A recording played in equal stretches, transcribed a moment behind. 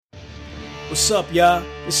What's up, y'all?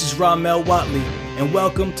 This is Ramel Watley, and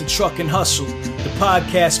welcome to Truckin' Hustle, the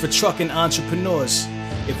podcast for trucking entrepreneurs.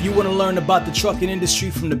 If you want to learn about the trucking industry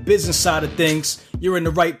from the business side of things, you're in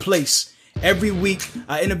the right place. Every week,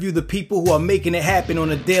 I interview the people who are making it happen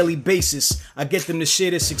on a daily basis. I get them to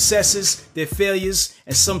share their successes, their failures,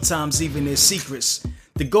 and sometimes even their secrets.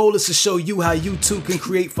 The goal is to show you how you too can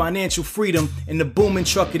create financial freedom in the booming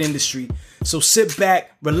trucking industry. So sit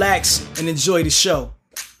back, relax, and enjoy the show.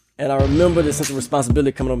 And I remember this sense of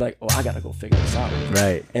responsibility coming up, like, oh, I gotta go figure this out.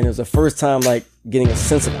 Right. And it was the first time, like, getting a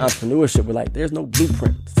sense of entrepreneurship where, like, there's no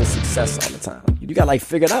blueprint for success all the time. You gotta, like,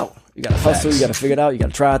 figure it out. You gotta hustle, you gotta figure it out, you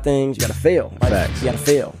gotta try things, you gotta fail. Right? Facts. You gotta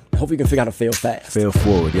fail. Hopefully you can figure out how to fail fast. Fail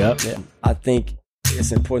forward, yep. Yeah. I think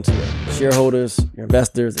it's important to your shareholders, your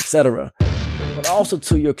investors, etc., but also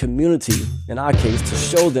to your community, in our case, to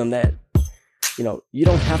show them that, you know, you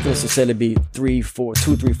don't have to necessarily be 2, 3,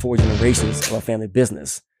 4 generations of a family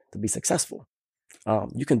business to be successful.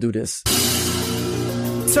 You can do this.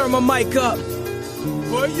 Turn my mic up.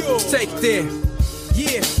 Take there.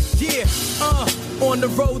 Yeah. On the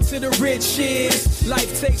road to the riches.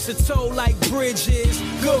 Life takes a toll like bridges.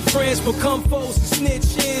 Good friends become foes and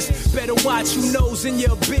snitches. Better watch who knows in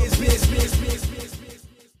your business.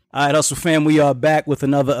 All right, Hustle fam, we are back with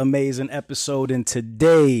another amazing episode, and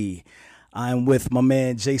today I'm with my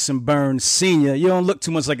man Jason Burns Sr. You don't look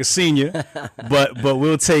too much like a senior, but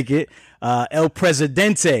we'll take it. El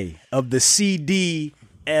Presidente of the CDLA.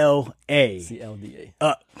 CLDA.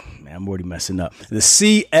 Man, I'm already messing up. The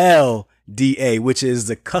CLDA, which is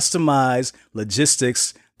the Customized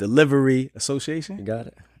Logistics Delivery Association. You got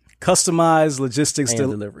it. Customized Logistics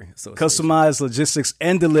Delivery Association. Customized Logistics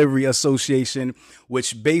and Delivery Association,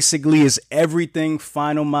 which basically is everything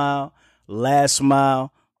final mile, last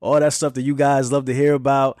mile, all that stuff that you guys love to hear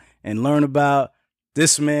about and learn about.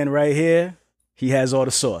 This man right here, he has all the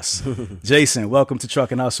sauce. Jason, welcome to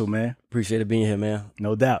Truckin' Hustle, man. Appreciate it being here, man.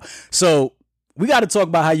 No doubt. So we got to talk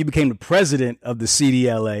about how you became the president of the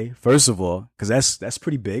CDLA, first of all, because that's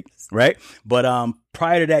pretty big, right? But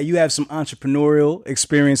prior to that, you have some entrepreneurial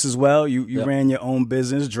experience as well. You ran your own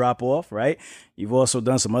business, Drop Off, right? You've also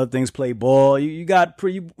done some other things, play ball. You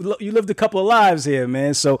lived a couple of lives here,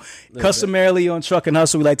 man. So customarily on Truckin'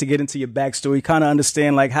 Hustle, we like to get into your backstory, kind of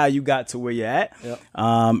understand like how you got to where you're at. Yep.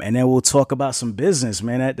 And then we'll talk about some business,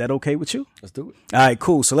 man. That okay with you? Let's do it. All right,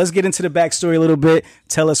 cool. So let's get into the backstory a little bit.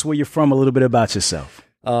 Tell us where you're from, a little bit about yourself.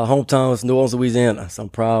 Hometown is New Orleans, Louisiana. So I'm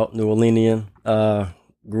proud New Orleanian.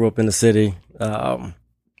 Grew up in the city.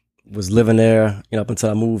 Was living there, up until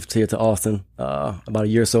I moved here to Austin about a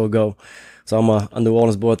year or so ago. So I'm a New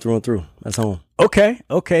Orleans boy through and through. That's home. Okay.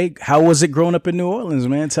 How was it growing up in New Orleans,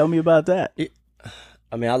 man? Tell me about that.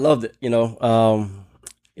 I loved it. New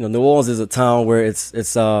Orleans is a town where it's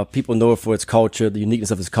people know it for its culture, the uniqueness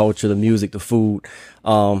of its culture, the music, the food,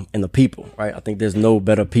 and the people. Right. I think there's no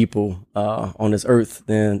better people on this earth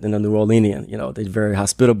than the New Orleanian. They're very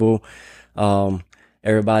hospitable.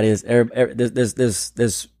 Everybody is.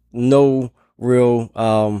 There's no real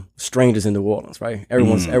strangers in New Orleans, right?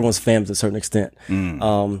 Everyone's family to a certain extent.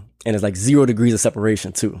 And it's like 0 degrees of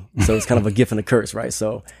separation too. So it's kind of a gift and a curse, right?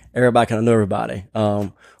 So everybody kind of know everybody,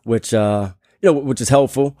 which is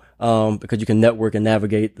helpful because you can network and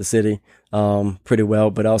navigate the city pretty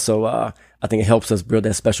well. But also, I think it helps us build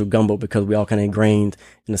that special gumbo because we all kind of ingrained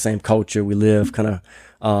in the same culture. We live kind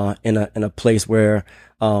of in a place where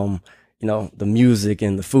the music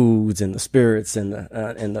and the foods and the spirits and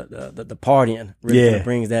the partying really kind of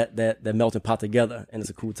brings that melting pot together, and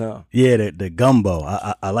it's a cool time. Yeah, the gumbo.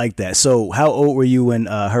 I like that. So how old were you when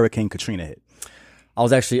Hurricane Katrina hit? I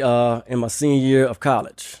was actually in my senior year of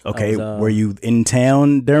college. Okay, were you in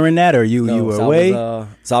town during that, or you were away?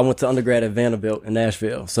 So I went to undergrad at Vanderbilt in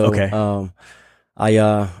Nashville. So okay. I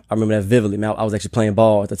remember that vividly. Man, I was actually playing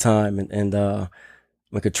ball at the time, and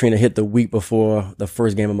when Katrina hit the week before the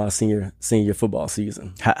first game of my senior football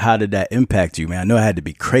season. How did that impact you, man? I know it had to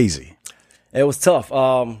be crazy. It was tough.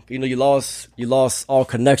 You lost all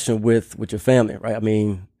connection with your family, right?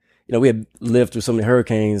 We had lived through so many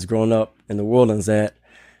hurricanes growing up in New Orleans that,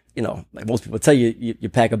 like most people tell you, you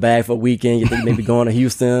pack a bag for a weekend, you think maybe going to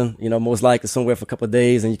Houston, most likely somewhere for a couple of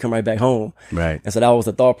days, and you come right back home. Right. And so that was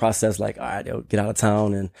the thought process, like, all right, they'll get out of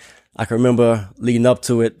town. And I can remember leading up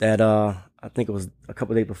to it that, I think it was a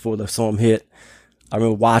couple of days before the storm hit. I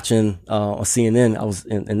remember watching on CNN. I was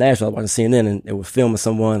in Nashville. I was watching CNN, and they were filming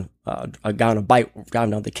someone, a guy on a bike driving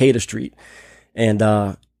down Decatur Street, and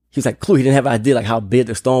he was like, "Clue." He didn't have an idea like how big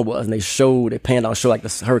the storm was, and they panned out, show like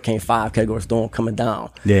this Hurricane 5 category storm coming down.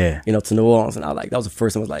 Yeah, to New Orleans, and I that was the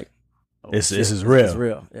first time I was like, this is real. It's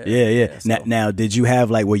real. Yeah. Now, did you have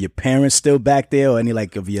were your parents still back there, or any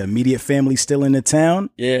of your immediate family still in the town?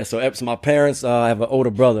 Yeah. So my parents, I have an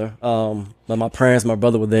older brother. But my parents, my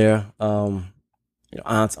brother were there.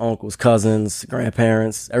 Aunts, uncles, cousins,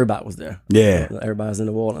 grandparents, everybody was there. Yeah. Everybody's in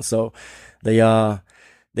New Orleans. So they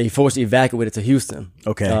forcibly evacuated to Houston.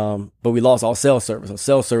 Okay. But we lost all cell service. Our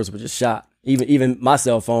cell service was just shot. Even my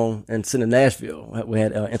cell phone and sitting in Nashville, we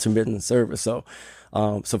had intermittent service. So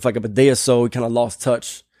for a day or so, we kind of lost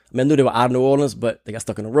touch. I mean, I knew they were out of New Orleans, but they got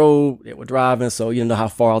stuck on the road. They were driving, so you didn't know how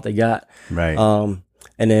far out they got. Right.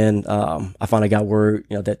 And then I finally got word,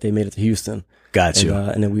 that they made it to Houston. Got you.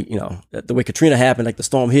 And then we, the way Katrina happened, the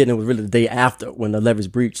storm hit, and it was really the day after when the levees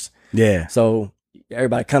breached. Yeah. So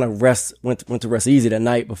everybody kind of went to rest easy that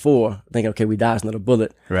night before, thinking, okay, we dodged another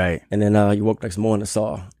bullet. Right. And then you woke next morning and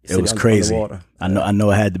saw it was crazy. I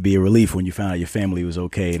know it had to be a relief when you found out your family was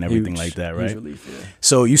okay and everything like that, right? Huge relief, yeah.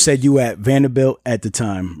 So you said you were at Vanderbilt at the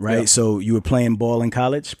time, right? Yep. So you were playing ball in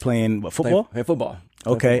college, playing football? Playing football.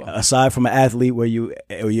 Okay. Aside from an athlete, were you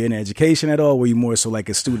in education at all? Were you more so like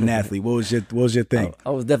a student athlete? What was your thing? I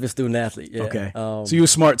was definitely a student athlete. Yeah. Okay. So you were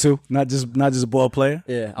smart too, not just a ball player.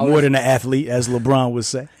 Yeah. More than an athlete, as LeBron would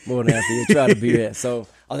say. More than an athlete. I tried to be that. So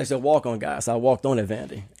I was actually a walk-on guy. So I walked on at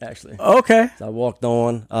Vandy, actually. Okay. So I walked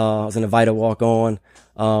on. I was an invited walk-on,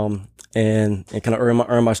 and kind of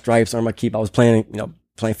earn my stripes, earn my keep. I was playing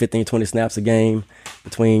 15, 20 snaps a game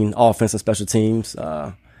between offense and special teams.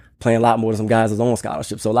 Playing a lot more than some guys that was on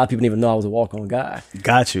scholarship. So a lot of people didn't even know I was a walk-on guy.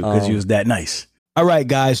 Got you, because you was that nice. All right,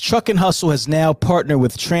 guys, Truckin' Hustle has now partnered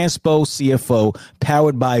with Transpo CFO,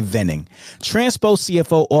 powered by Venning. Transpo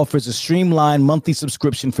CFO offers a streamlined monthly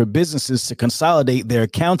subscription for businesses to consolidate their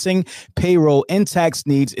accounting, payroll, and tax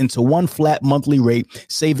needs into one flat monthly rate,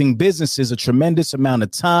 saving businesses a tremendous amount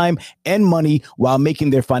of time and money while making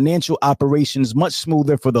their financial operations much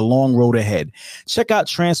smoother for the long road ahead. Check out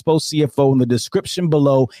Transpo CFO in the description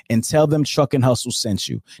below and tell them Truckin' Hustle sent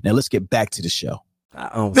you. Now let's get back to the show. I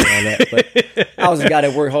don't say all that, but I was a guy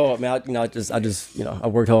that worked hard, man. I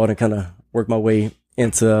worked hard and kind of worked my way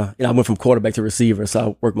into, I went from quarterback to receiver. So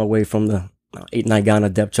I worked my way from the 8-9 guy on the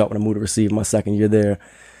depth chart when I moved to receiver my second year there,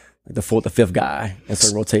 the fourth or fifth guy in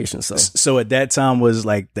certain rotations. So at that time was the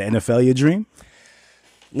NFL your dream?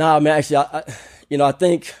 Nah, man, actually, I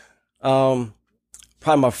think probably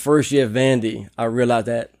my first year at Vandy, I realized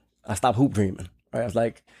that I stopped hoop dreaming, right? I was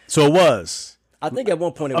like. So it was. I think at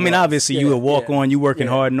one point obviously you would walk on, you working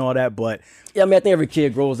hard and all that, but I think every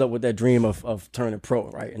kid grows up with that dream of turning pro,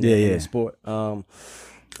 right? In the sport. But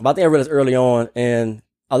I think I realized early on, and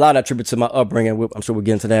a lot of that attribute to my upbringing. I'm sure we'll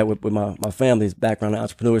get into that with my family's background in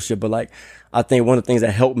entrepreneurship. But I think one of the things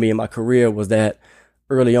that helped me in my career was that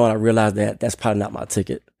early on I realized that that's probably not my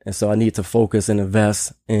ticket, and so I need to focus and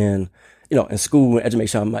invest in school and make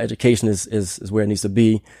sure my education is where it needs to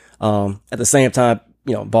be. At the same time,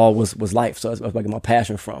 ball was life. So that's where I get my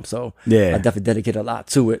passion from. So I definitely dedicated a lot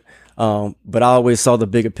to it. But I always saw the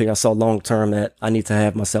bigger picture. I saw long term that I need to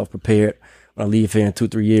have myself prepared when I leave here in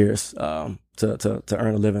 2-3 years, to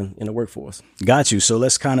earn a living in the workforce. Got you. So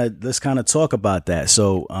let's kind of talk about that.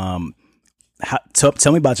 So,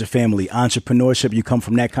 tell me about your family, entrepreneurship. You come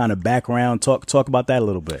from that kind of background. Talk about that a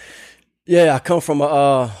little bit. Yeah, I come from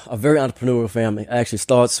a very entrepreneurial family. It actually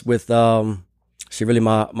starts with, my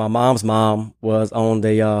mom's mom was on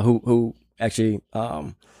the who actually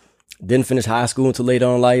didn't finish high school until later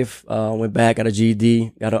on in life. Went back, got a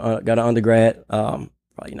GED, got an undergrad, in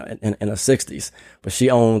her 60s. But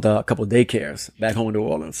she owned a couple of daycares back home in New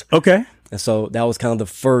Orleans. Okay. And so that was kind of the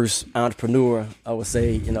first entrepreneur, I would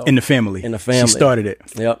say, in the family. She started it.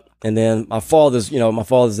 Yep. And then my father's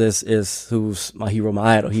is who's my hero,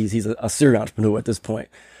 my idol. He's a serial entrepreneur at this point.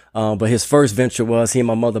 But his first venture was he and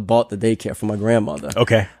my mother bought the daycare from my grandmother.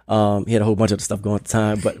 Okay. He had a whole bunch of stuff going at the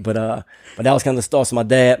time, but that was kind of the start. So my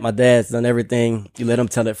dad's done everything. You let him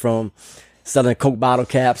tell it, from selling Coke bottle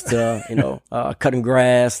caps to, cutting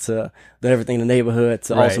grass to doing everything in the neighborhood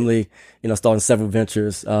to ultimately, starting several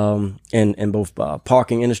ventures, in both,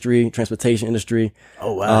 parking industry, transportation industry.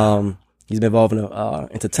 Oh, wow. He's been involved in the,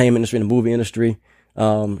 entertainment industry and the movie industry.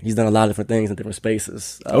 He's done a lot of different things in different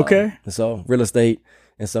spaces. Okay. And so real estate.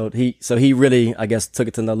 And so he really, I guess, took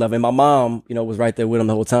it to another level. And my mom, was right there with him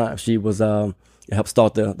the whole time. She was, helped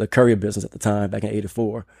start the courier business at the time back in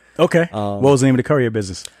 '84. Okay. What was the name of the courier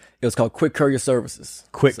business? It was called Quick Courier Services.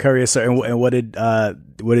 Courier Services. And what did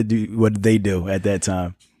they do at that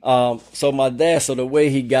time? So my dad, the way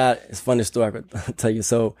he got, it's a funny story I could tell you.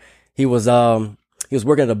 So he was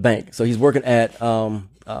working at a bank. So he's working at,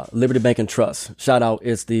 Liberty Bank and Trust. Shout out.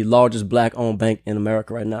 It's the largest black-owned bank in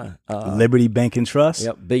America right now. Liberty Bank and Trust?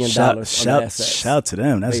 Yep, $1 billion Shout to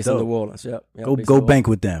them. That's based dope. in New Orleans. Yep. Go bank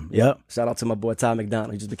with them. Yep. Shout out to my boy Ty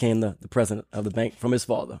McDonald. He just became the president of the bank from his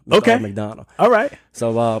father, Okay. McDonald. All right.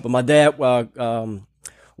 So, but my dad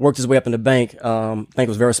worked his way up in the bank. Bank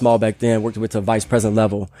was very small back then. Worked his way to a vice president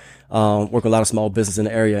level. Worked with a lot of small business in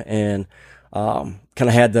the area, and kind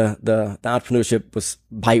of had the entrepreneurship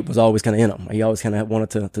bite was always kind of in him. He always kind of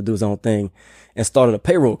wanted to do his own thing, and started a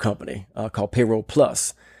payroll company called Payroll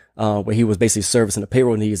Plus, where he was basically servicing the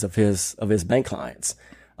payroll needs of his bank clients.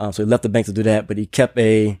 So he left the bank to do that, but he kept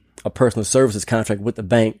a personal services contract with the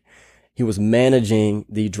bank. He was managing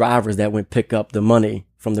the drivers that went pick up the money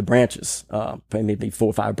from the branches, maybe 4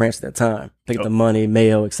 or 5 branches at that time, pick up the money,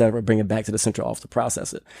 mail, etc., bring it back to the central office to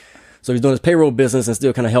process it. So he's doing his payroll business and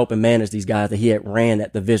still kind of helping manage these guys that he had ran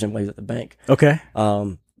that division while he was at the bank. Okay.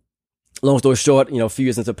 Long story short, a few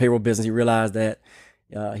years into payroll business, he realized that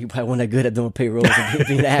he probably wasn't that good at doing payroll and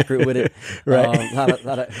being accurate with it. Right.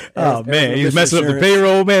 Man, he's messing up the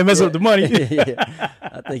payroll, man, messing up the money. Yeah.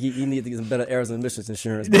 I think he needed to get some better errors and omissions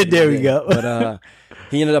insurance. There we go. But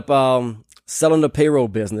he ended up selling the payroll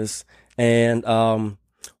business, and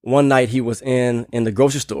one night he was in the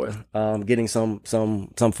grocery store getting some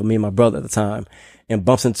for me and my brother at the time, and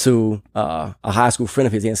bumps into a high school friend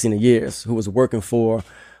of his he hadn't seen in years, who was working for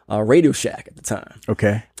Radio Shack at the time.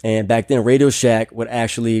 Okay. And back then, Radio Shack would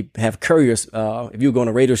actually have couriers. If you were going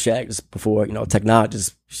to Radio Shack just before, technology,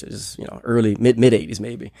 just early mid 80s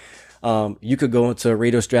maybe, you could go into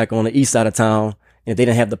Radio Shack on the east side of town, and if they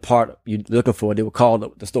didn't have the part you're looking for, they would call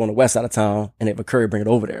the store on the west side of town, and they have a courier bring it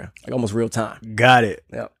over there, like almost real time. Got it.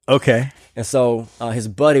 Yeah. Okay. And so his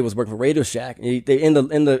buddy was working for Radio Shack. And they in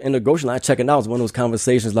the grocery line checking out. It was one of those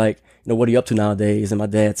conversations like, what are you up to nowadays? And my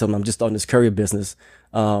dad told him, I'm just starting this courier business,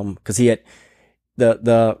 because he had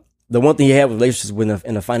the one thing he had with relationships with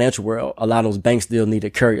in the financial world, a lot of those banks still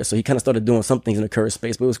needed couriers. So he kind of started doing some things in the courier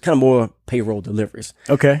space, but it was kind of more payroll deliveries.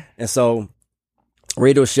 Okay. And so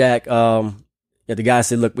Radio Shack, the guy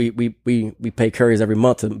said, look, we pay couriers every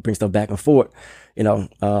month to bring stuff back and forth.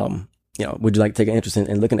 Would you like to take an interest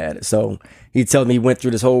in looking at it? So he told me he went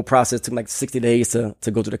through this whole process, took like 60 days to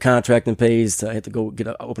go through the contracting page, to had to go get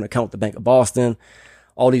an open account with the Bank of Boston.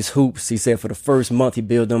 All these hoops. He said for the first month he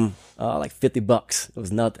billed them like $50. It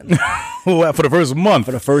was nothing. For the first month?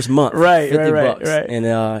 For the first month. Right, $50. right.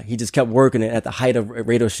 And he just kept working it. At the height of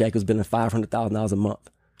Radio Shack, it was billing $500,000 a month.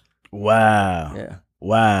 Wow. Yeah.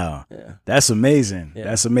 Wow. Yeah. That's amazing. Yeah.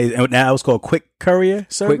 That's amazing. And now it was called Quick Courier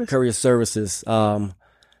Service? Quick Courier Services.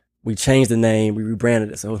 We changed the name. We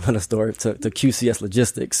rebranded it. So another story to QCS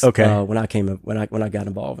Logistics. Okay. When I got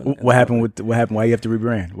involved. What happened? Why you have to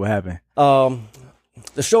rebrand? What happened?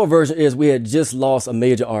 The short version is we had just lost a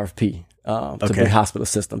major RFP to a big hospital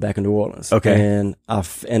system back in New Orleans. Okay. And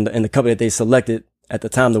the company that they selected at the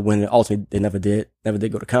time to win it, ultimately they never did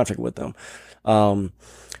go to contract with them.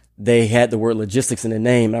 They had the word logistics in their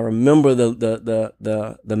name. I remember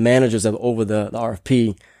the managers over the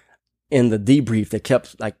RFP in the debrief, they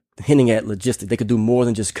kept like hinting at logistics. They could do more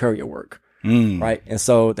than just courier work. Right. And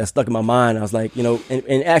so that stuck in my mind. I was like,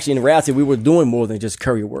 and actually in reality, we were doing more than just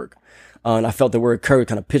courier work. And I felt the word courier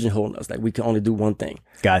kind of pigeonholing us, like we can only do one thing.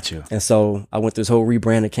 Got you. And so I went through this whole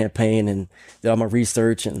rebranding campaign and did all my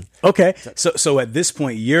research. And okay, so at this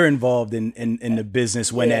point you're involved in the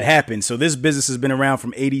business when that happened. So this business has been around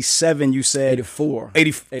from 87. You said 84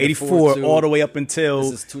 all the way up until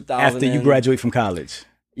this is 2000 after you graduate from college.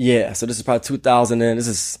 Yeah, so this is probably 2000, and this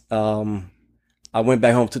is I went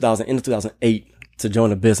back home into 2008 to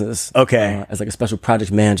join the business. Okay, as like a special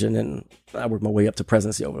project manager, and I worked my way up to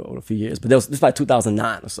presidency over a few years. But this was like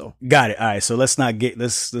 2009 or so. Got it. All right, so let's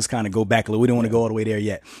kind of go back a little. We don't want to go all the way there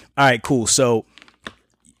yet. All right, cool. So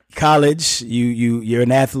college, you're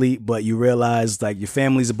an athlete, but you realize like your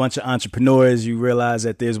family's a bunch of entrepreneurs. You realize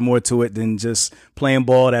that there's more to it than just playing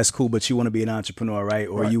ball. That's cool, but you want to be an entrepreneur, right?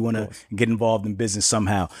 Or you want to get involved in business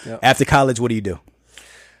somehow. Yep. After college, what do you do?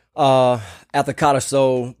 After college,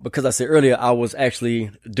 so because I said earlier, I was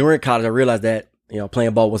actually during college, I realized that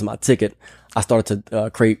playing ball wasn't my ticket. I started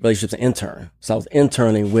to create relationships and intern. So I was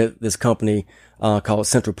interning with this company called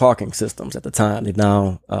Central Parking Systems at the time. They've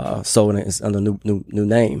now sold it under a new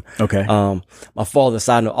name. Okay. My father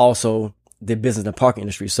decided to also did business in the parking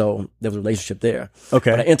industry, so there was a relationship there. Okay.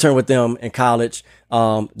 But I interned with them in college.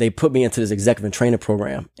 They put me into this executive and training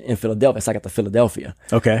program in Philadelphia. So I got to Philadelphia.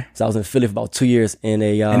 Okay. So I was in Philly for about 2 years in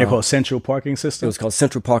a... and they're called Central Parking System? It was called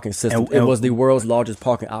Central Parking System. It was the world's largest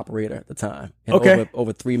parking operator at the time. It had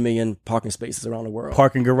over 3 million parking spaces around the world.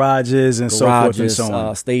 Parking garages and so forth and so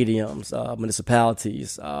on. Stadiums,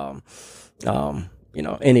 municipalities,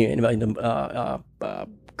 any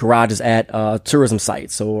garages at tourism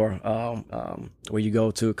sites or where you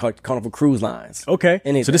go to Carnival Cruise Lines. Okay.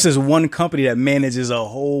 Anything. So this is one company that manages a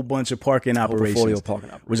whole bunch of parking operations. Portfolio of parking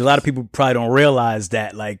operations. Which a lot of people probably don't realize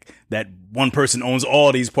that, like, that one person owns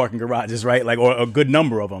all these parking garages, right? Like, or a good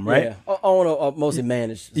number of them, right? Yeah. Owner or mostly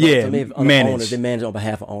managed. Managed. Owners, they manage on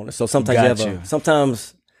behalf of owners. So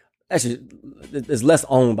sometimes actually, it's less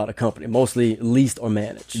owned by the company, mostly leased or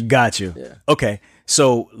managed. Got you. Yeah. Okay.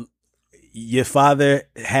 So your father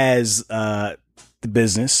has the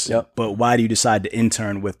business, Yep. but why do you decide to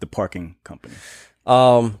intern with the parking company?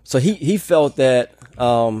 So he felt that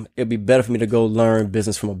it'd be better for me to go learn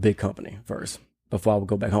business from a big company first before I would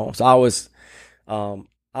go back home. So I always felt.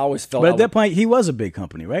 But at that point, he was a big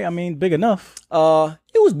company, right? I mean, big enough.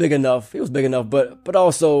 It was big enough. But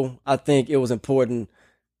also I think it was important.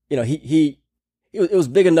 It was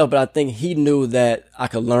big enough, but I think he knew that I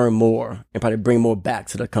could learn more and probably bring more back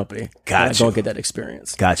to the company. Gotcha. Don't get that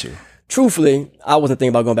experience. Got you. Truthfully, I wasn't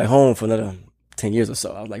thinking about going back home for another 10 years or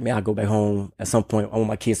so. I was like, man, I'll go back home at some point. I want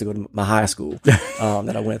my kids to go to my high school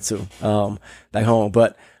that I went to back home.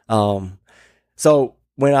 But so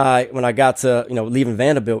when I got to leaving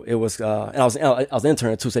Vanderbilt, it was and I was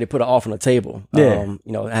interning too, so they put an offer on the table. Yeah.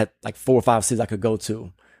 I had like 4 or 5 cities I could go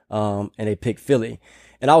to, and they picked Philly.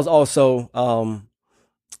 And I was also,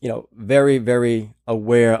 very, very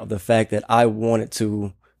aware of the fact that I wanted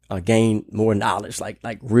to gain more knowledge,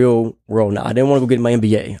 like real world knowledge. I didn't want to go get my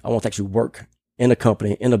MBA. I want to actually work in a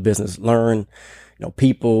company, in a business, learn,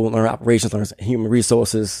 people, learn operations, learn human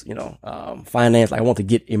resources, finance. Like I want to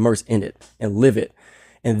get immersed in it and live it.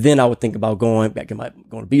 And then I would think about going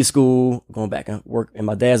to B school, going back and work in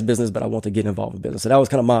my dad's business, but I want to get involved in business. So that was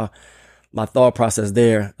kind of my thought process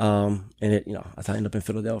there. And that's how I ended up in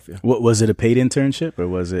Philadelphia. What was it, a paid internship or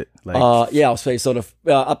was it like? Yeah, I was paid. So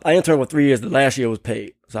I interned for 3 years. The last year was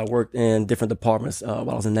paid. So I worked in different departments while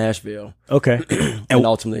I was in Nashville. Okay. and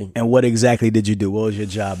ultimately. And what exactly did you do? What was your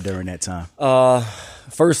job during that time?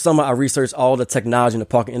 First summer, I researched all the technology in the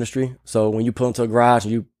parking industry. So when you pull into a garage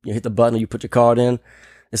and you hit the button and you put your card in,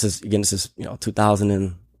 this is 2000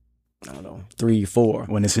 and, 3, 4.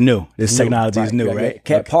 When it's new. This technology is new, right?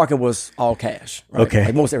 Okay. Parking was all cash. Right? Okay.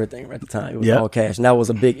 Like most everything right at the time. It was all cash. And that was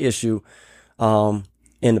a big issue in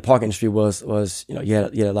the parking industry was you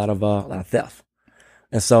had a lot of theft.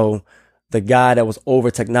 And so the guy that was over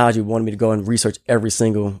technology wanted me to go and research every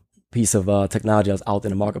single piece of technology that was out in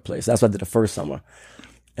the marketplace. That's what I did the first summer.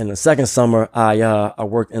 And the second summer, I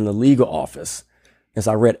worked in the legal office. And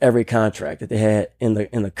so I read every contract that they had in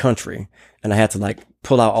the country, and I had to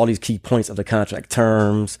pull out all these key points of the contract,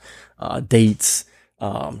 terms, dates.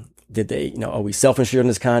 Did they, are we self-insured in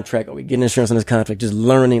this contract? Are we getting insurance in this contract? Just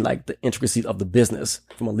learning the intricacies of the business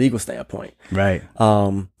from a legal standpoint. Right.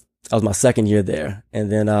 That was my second year there, and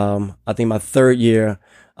then I think my third year,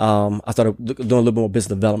 I started doing a little bit more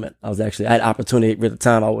business development. I had opportunity at the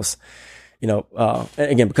time. I was.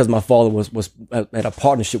 Again, because my father was at a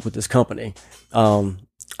partnership with this company. I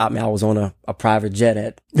was on a private jet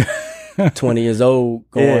at 20 years old,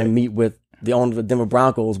 going and meet with the owner of the Denver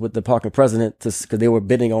Broncos with the parking president because they were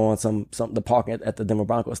bidding on the parking at the Denver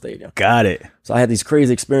Broncos stadium. Got it. So I had these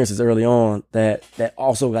crazy experiences early on that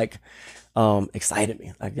also excited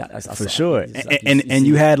me. For sure. And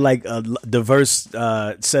you had a diverse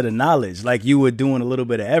set of knowledge. Like you were doing a little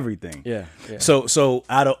bit of everything. Yeah. So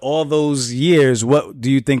out of all those years, what do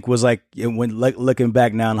you think was when looking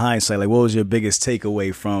back now in hindsight, what was your biggest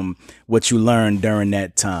takeaway from what you learned during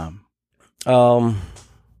that time?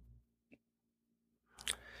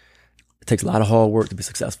 It takes a lot of hard work to be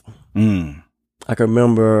successful. I can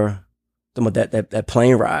remember that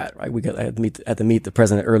plane ride, right? I had to meet the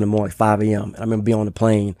president early in the morning, 5 a.m. And I remember being on the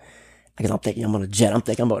plane. I guess I'm thinking I'm on a jet. I'm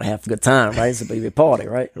thinking I'm about to have a good time, right? It's a baby party,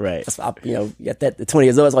 right? Right. That's at that 20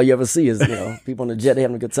 years old, that's all you ever see is, people on the jet, they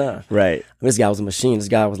having a good time. Right. This guy was a machine. This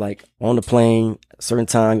guy was on the plane at a certain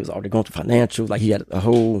time. He was already going through financials. He had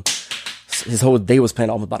his whole day was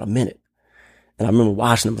planned almost about a minute. And I remember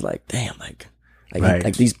watching him, was like, damn,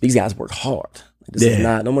 these guys work hard. This is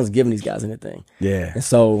not, no one's giving these guys anything. Yeah. And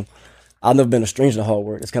so I've never been a stranger to hard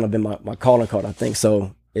work. It's kind of been my calling card, I think.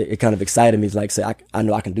 So it kind of excited me to say, I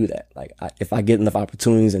know I can do that. If I get enough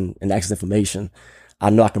opportunities and access information, I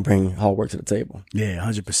know I can bring hard work to the table. Yeah,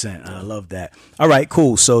 100%. I love that. All right,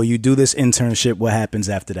 cool. So you do this internship. What happens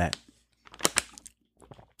after that?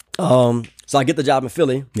 So I get the job in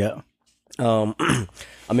Philly. Yeah.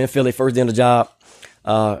 I'm in Philly, first day on the job.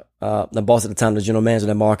 The boss at the time, the general manager of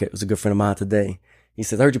that market, was a good friend of mine today. He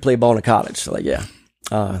said, I heard you play ball in college. Yeah.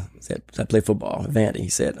 He said, I play football at Vandy. He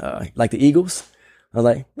said, like the Eagles? I was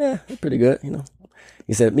like, yeah, they're pretty good,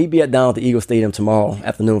 He said, meet me down at the Eagle Stadium tomorrow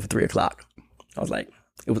afternoon for 3:00. I was like,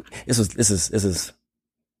 this is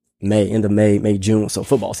end of May, June. So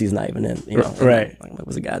football season not even in, Right. Like,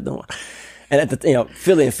 what's the guy doing? And at the,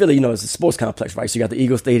 Philly, it's a sports complex, right? So you got the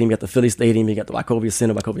Eagle Stadium, you got the Philly Stadium, you got the Wachovia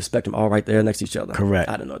Center, Wachovia Spectrum, all right there next to each other. Correct.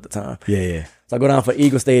 I didn't know at the time. Yeah. So I go down for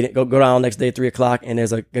Eagle Stadium, go down next day, 3:00, and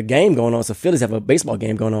there's a game going on. So Phillies have a baseball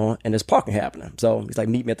game going on, and there's parking happening. So he's like,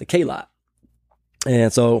 meet me at the K lot.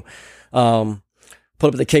 And so, pull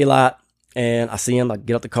up at the K lot, and I see him. I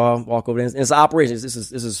get out the car, walk over there. And it's an operation. This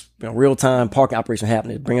is real time parking operation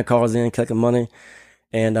happening. Bringing cars in, collecting money,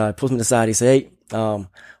 and pulls me to the side. He said, "Hey,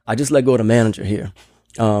 I just let go of the manager here.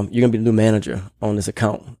 You're gonna be the new manager on this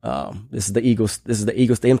account. This is the Eagles. This is the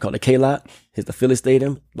Eagle Stadium called the K lot. Here's the Philly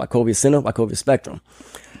Stadium, Wachovia Center, Wachovia Spectrum."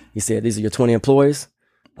 He said, "These are your 20 employees."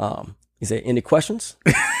 He said, "Any questions?"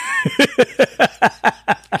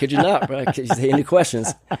 Kid you not, bro. He said, "Any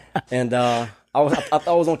questions?" And I thought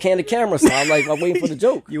I was on candid camera, so I'm like, I'm waiting for the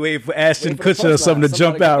joke. You waiting for Ashton Kutcher or something to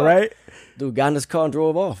jump out, right? Dude got in his car and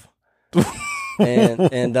drove off.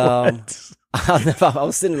 and I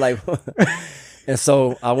was sitting like, and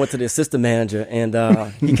so I went to the assistant manager, and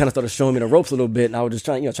he kind of started showing me the ropes a little bit, and I was just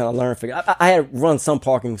trying to learn. I had run some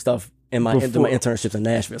parking stuff in my internships in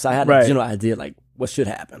Nashville, so I had a general idea like what should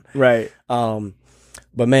happen. Right.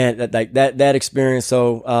 But man, that experience.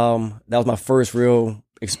 So that was my first real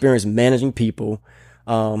experience managing people.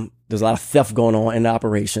 There's a lot of theft going on in the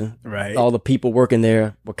operation. Right. All the people working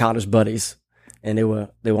there were college buddies, and they were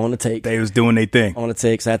on the take. They was doing their thing. On the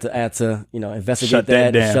take. So I had to investigate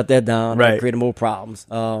that and shut that down. Right. And create more problems.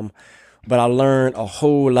 But I learned a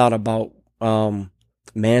whole lot about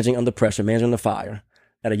managing under pressure, managing under fire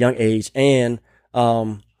at a young age, and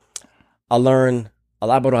I learned a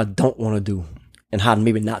lot about what I don't want to do, and how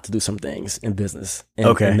maybe not to do some things in business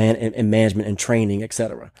and, and management and training,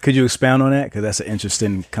 etc. Could you expound on that? Because that's an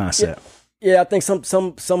interesting concept. Yeah, I think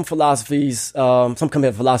some philosophies, some come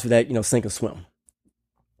at philosophy that, sink or swim.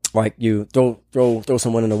 Right? You throw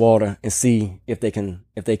someone in the water and see if they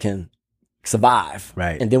can survive.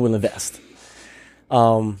 Right. And then we'll invest.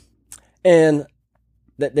 And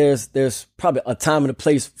that there's probably a time and a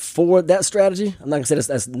place for that strategy. I'm not gonna say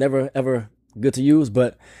that's never ever good to use,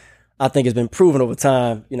 but I think it's been proven over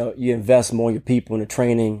time. You invest more in your people, in the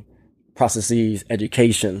training processes,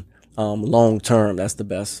 education, long term. That's the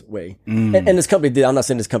best way. And this company did. I'm not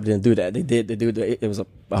saying this company didn't do that. They did. It was a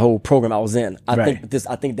whole program I was in. I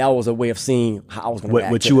think that was a way of seeing how I was going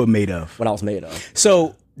to what you were made of. What I was made of.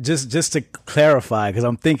 So just to clarify, because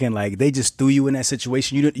I'm thinking like they just threw you in that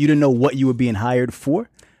situation. You didn't know what you were being hired for.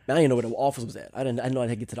 I didn't know where the office was at. I didn't know I had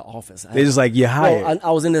to get to the office. They just like, you're hired. Well, I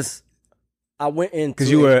was in this. I went in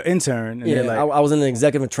because you were an intern. And I was in an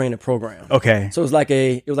executive training program. Okay, so it was like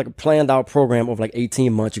a planned out program over like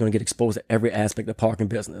 18 months. You're gonna get exposed to every aspect of parking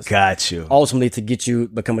business. Got you. Ultimately, to get you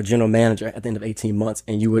become a general manager at the end of 18 months,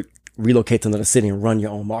 and you would relocate to another city and run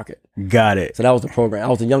your own market. Got it. So that was the program. I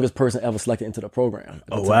was the youngest person ever selected into the program.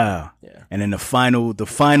 Oh wow! Yeah. And then the final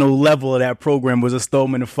level of that program was a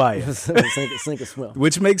storm in the fire. sink or swim.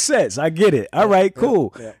 Which makes sense. I get it. All right,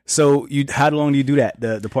 cool. Yeah. So how long do you do that?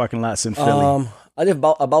 The parking lots in Philly? I did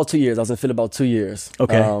about 2 years. I was in Philly about 2 years.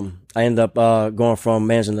 Okay. I ended up going from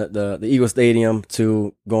managing the Eagle Stadium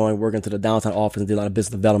to working to the downtown office and did a lot of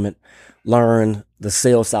business development. Learn the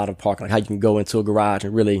sales side of parking, like how you can go into a garage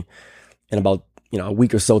and really, in about a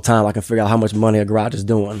week or so time, I can figure out how much money a garage is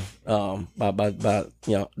doing by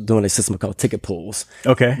doing a system called ticket pools.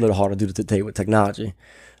 Okay. A little harder to do today with technology.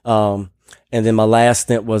 And then my last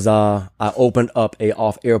stint was I opened up a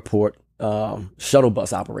off airport shuttle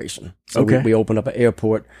bus operation. So we opened up an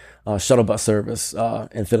airport shuttle bus service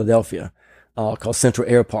in Philadelphia called Central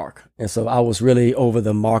Air Park. And so I was really over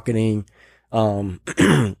the marketing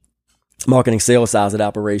sales side of the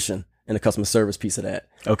operation and the customer service piece of that.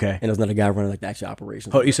 Okay. And there was another guy running like the actual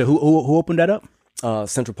operations. You said who opened that up?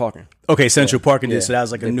 Central Parking. Okay, Central Parking. Yeah. So that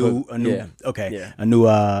was like a new. Yeah.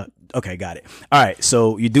 Okay, got it. All right,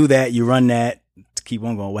 so you do that, you run that. To keep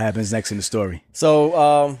on going, what happens next in the story?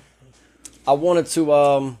 So I wanted to.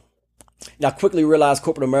 I quickly realized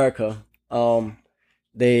corporate America.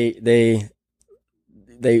 They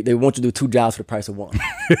want you to do 2 jobs for the price of 1.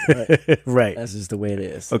 Right. Right. That's just the way it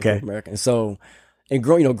is. Okay. America. And so,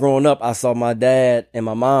 growing up, I saw my dad and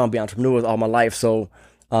my mom be entrepreneurs all my life. So,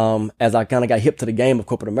 as I kind of got hip to the game of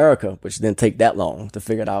corporate America, which didn't take that long to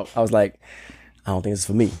figure it out, I was like, I don't think this is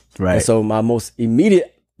for me. Right. And so my most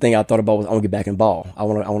immediate thing I thought about was I want to get back in ball. I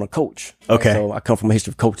want to coach. Okay. So I come from a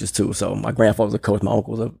history of coaches too. So my grandfather was a coach. My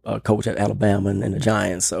uncle was a coach at Alabama and the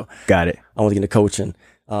Giants. So got it. I want to get into coaching.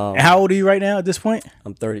 How old are you right now at this point?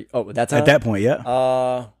 I'm 30. Oh, at that time? At that point, yeah.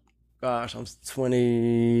 gosh, I'm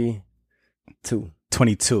 22.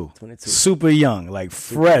 22. Super young, like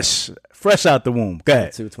fresh out the womb. Go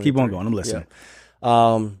ahead. 22, keep on going. I'm listening.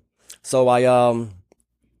 Yeah. So I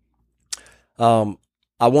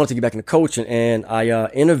wanted to get back into coaching, and I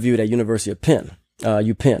interviewed at University of Penn,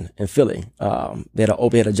 UPenn in Philly. They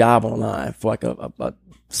had a job online for like a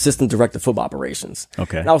assistant director of football operations.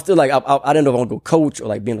 Okay. And I was still like, I didn't know if I want to go coach or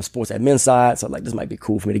like be on the sports admin side. So like, this might be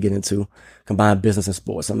cool for me to get into, combine business and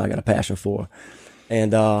sports, something I got a passion for.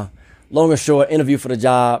 And long and short, interview for the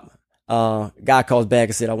job. Guy calls back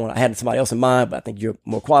and said, I had somebody else in mind, but I think you're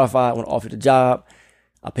more qualified. I want to offer you the job.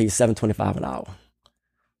 I pay you $7.25 an hour.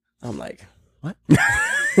 I'm like, what?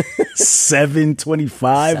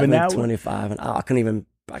 $7.25 an hour? $7.25 an hour. I can't even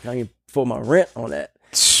afford my rent on that.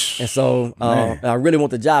 And so I really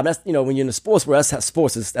want the job. That's, when you're in the sports world,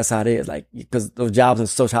 that's how it is. Like, because those jobs in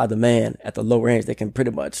such high demand at the lower range, they can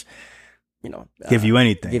pretty much, give you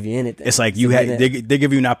anything. It's like they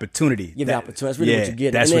give you an opportunity. Give you an opportunity. That's really what you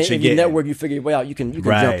get. That's and what you if get. You network, you figure your way out. You can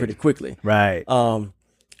jump pretty quickly. Right. And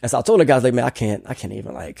so I told the guys, like, man, I can't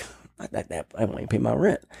even like that. I won't even pay my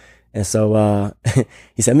rent. And so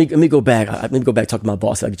he said, let me go back. Let me go back, talk to my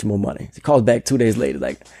boss. So I'll get you more money. So he calls back 2 days later,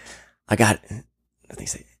 like, I got, I think he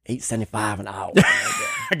said $8.75 an hour.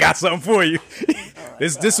 I got something for you.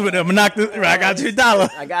 This would have knocked it. I got you $1.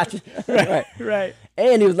 I got you. Right.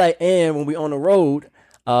 And he was like, and when we on the road,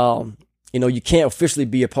 you can't officially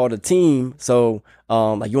be a part of the team. So,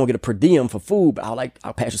 like, you won't get a per diem for food, but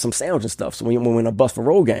I'll pass you some sandwich and stuff. So when we're in a bus for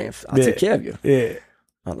road games, I'll take care of you. Yeah.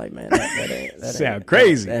 I'm like, man, that sound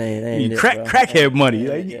crazy. That ain't crackhead money.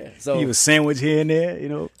 Yeah. So you a sandwich here and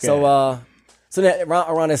there, So that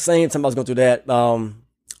around that same time I was going through that,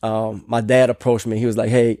 my dad approached me. He was like,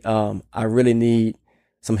 hey, I really need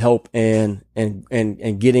some help in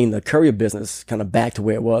getting the courier business kind of back to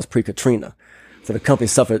where it was pre-Katrina. So the company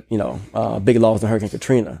suffered, big loss in Hurricane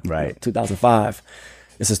Katrina. Right. 2005.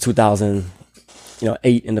 This is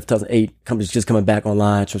 2008, end of 2008. Company's just coming back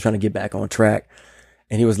online, so trying to get back on track.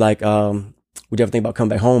 And he was like, would you ever think about coming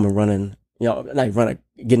back home and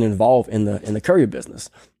getting involved in the courier business?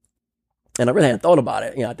 And I really hadn't thought about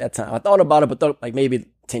it, at that time. I thought about it, but thought like maybe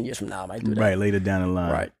 10 years from now I might do that. Right, later down the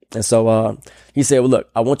line. Right. And so he said, well, look,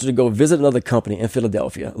 I want you to go visit another company in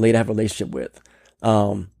Philadelphia, a lady I have a relationship with,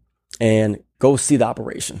 and go see the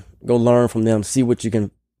operation. Go learn from them, see what you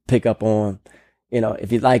can pick up on.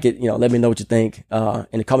 If you like it, let me know what you think.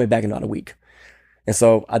 And call me back in about a week. And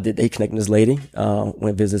so I did. They connected with this lady,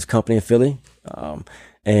 went visit this company in Philly.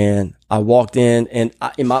 And I walked in, and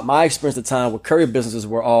in my experience at the time with courier businesses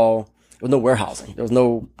there was no warehousing. There was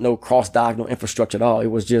no cross dock, no infrastructure at all. It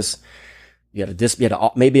was just,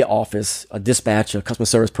 maybe an office, a dispatcher, a customer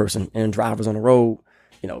service person, and drivers on the road.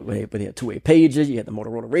 But they had two-way pages. You had the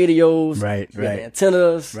Motorola radios. Right. You had the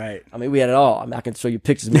antennas. Right. I mean, we had it all. I mean, I can show you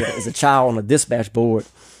pictures of me as a child on the dispatch board.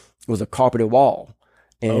 It was a carpeted wall.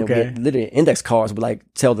 And we had literally index cards would like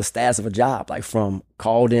tell the status of a job, like from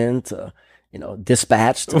called in to,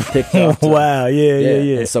 dispatched to picked up. Wow.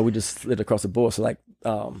 Yeah. And so we just slid across the board. So like,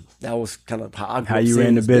 that was kind of how you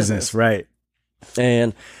ran the business. Right.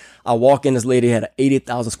 And I walk in, this lady had an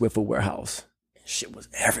 80,000 square foot warehouse. Shit was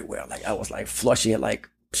everywhere. Like I was like flushing it. Like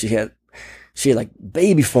she had like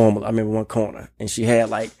baby formula. I remember one corner, and she had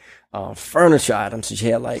like furniture items. She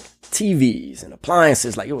had like TVs and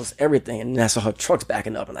appliances. Like it was everything. And then I saw her trucks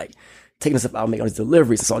backing up and like taking stuff out, making all these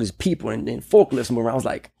deliveries. And saw these people and forklifts moving around. I was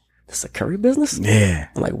like, this is a courier business? Yeah.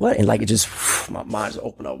 I'm like, what? And like it just, my mind just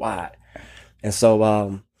opened up wide. And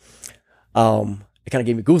so it kind of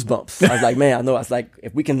gave me goosebumps. I was like, man, I know. I was like,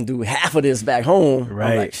 if we can do half of this back home,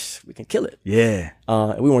 right. I'm like, we can kill it. Yeah.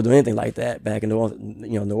 And we weren't doing anything like that back in New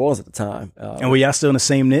Orleans at the time. And were y'all still in the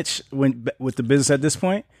same niche with the business at this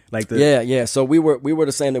point? Yeah. So we were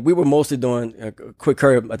the same. That we were mostly doing Quick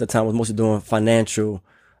Courier at the time was mostly doing financial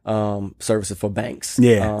services for banks.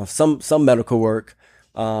 Yeah. Some medical work.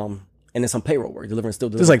 And then some payroll work, still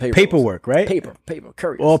delivering. It's like paperwork, right? Paper,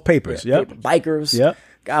 couriers. All papers, yeah. Paper, bikers, yep.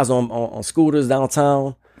 Guys on scooters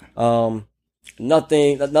downtown.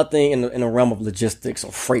 Nothing in the realm of logistics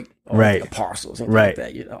or freight or right. Parcels, anything right.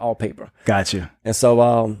 like that. All paper. Gotcha. And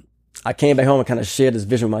so I came back home and kind of shared this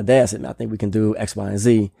vision with my dad. Said, I think we can do X, Y, and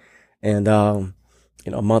Z. And a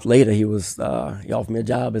month later, he offered me a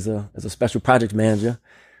job as a special project manager.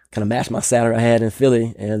 Kind of matched my salary I had in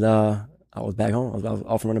Philly, and I was back home. I was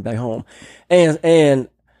off and running back home, and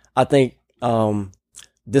I think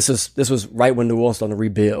this was right when New Orleans started to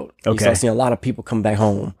rebuild. Okay. You started seeing a lot of people come back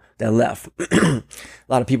home that left. A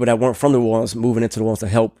lot of people that weren't from New Orleans moving into New Orleans to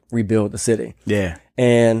help rebuild the city. Yeah,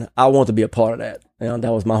 and I wanted to be a part of that.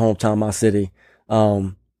 That was my hometown, my city.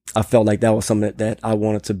 And I felt like that was something that I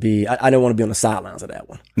wanted to be. I didn't want to be on the sidelines of that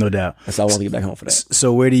one. No doubt. And so I wanted to get back home for that.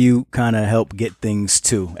 So where do you kind of help get things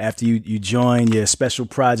to after you join your special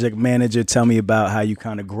project manager? Tell me about how you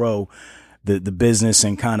kind of grow the business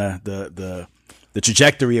and kind of the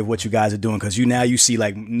trajectory of what you guys are doing. Cause you see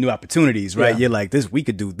like new opportunities, right? Yeah. You're like we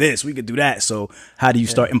could do this, we could do that. So how do you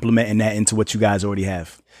start implementing that into what you guys already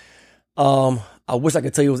have? I wish I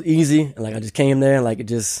could tell you it was easy and like I just came there and like it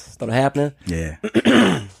just started happening. Yeah.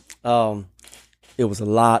 It was a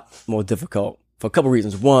lot more difficult for a couple of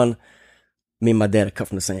reasons. One, me and my dad are cut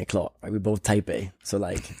from the same cloth. Right? We both type A. So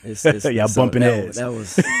like it's y'all so bumping heads. That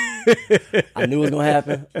was I knew it was gonna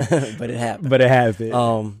happen, but it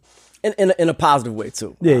happened. In a positive way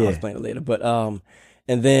too. I'll explain it later. But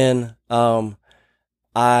and then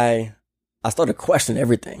I started questioning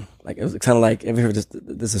everything. Like it was kind of like, have you heard this?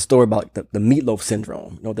 There's a story about the meatloaf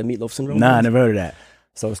syndrome. You know what the meatloaf syndrome is? Nah, I never heard of that.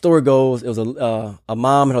 So the story goes, it was a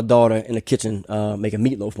mom and her daughter in the kitchen making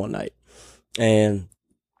meatloaf one night. And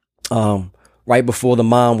right before the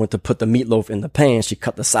mom went to put the meatloaf in the pan, she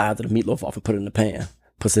cut the sides of the meatloaf off and put it in the pan,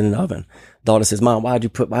 puts it in the oven. Daughter says, "Mom, why'd you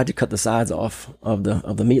cut the sides off of the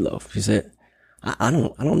meatloaf?" She said, I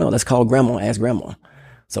don't know. That's called grandma. Ask grandma.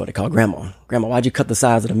 So they called grandma. Grandma, why'd you cut the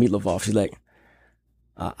sides of the meatloaf off? She's like,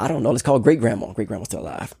 I don't know. Let's call great grandma. Great grandma's still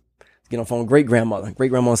alive. Get on the phone with great grandmother. Great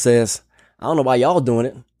grandma says, I don't know why y'all doing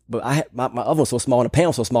it, but my oven was so small and the pan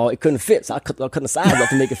was so small it couldn't fit. So I cut the sides off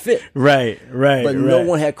to make it fit. Right. But no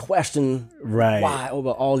one had questioned why over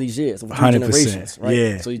all these years, over 3 generations. Right.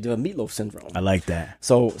 Yeah. So you do a meatloaf syndrome. I like that.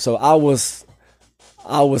 So I was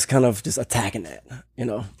kind of just attacking that,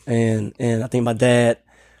 and I think my dad,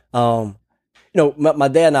 my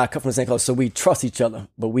dad and I come from the same clothes, so we trust each other,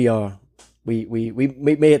 but we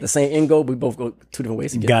may have the same end goal, but we both go 2 different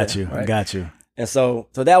ways to get there. Got you. And so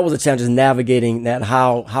that was a challenge, is navigating that.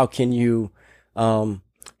 How can you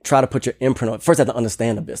try to put your imprint on it? First, I had to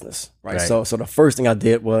understand the business, right? So the first thing I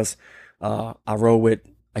did was I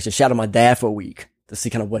should shadow my dad for a week to see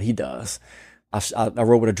kind of what he does. I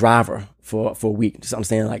rode with a driver for a week, just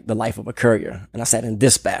understanding like the life of a courier. And I sat in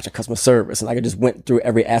dispatch and customer service, and I just went through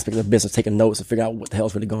every aspect of the business, taking notes and figuring out what the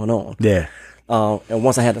hell's really going on. Yeah. And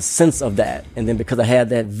once I had a sense of that, and then because I had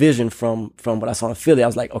that vision from what I saw in Philly, I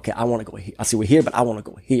was like, okay, I want to go here. I see we're here, but I want to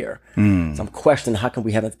go here. So I'm questioning, how come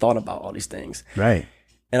we haven't thought about all these things? Right.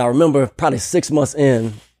 And I remember probably 6 months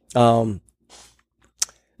in,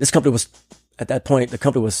 this company was, at that point, the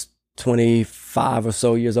company was 25 or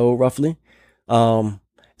so years old, roughly. And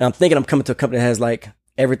I'm thinking I'm coming to a company that has like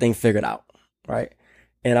everything figured out, right?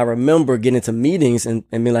 And I remember getting into meetings and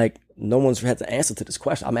being like, no one's had the answer to this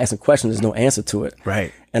question. I'm asking questions, there's no answer to it.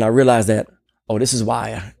 Right. And I realized that, this is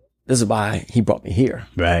why he brought me here.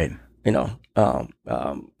 Right.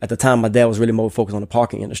 At the time, my dad was really more focused on the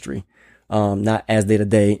parking industry, not as day to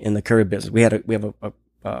day in the courier business. We have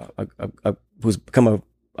a who's become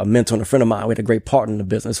a mentor and a friend of mine. We had a great partner in the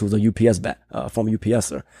business who's a UPS former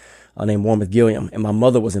UPSer named Warren McGilliam, and my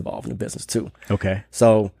mother was involved in the business too. Okay.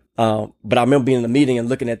 So, but I remember being in the meeting and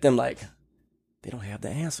looking at them like, they don't have the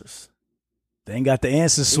answers. They ain't got the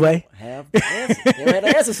answers, Sway. They don't have the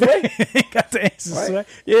answers, Sway. They ain't got the answers, Sway.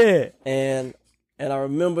 Yeah. And I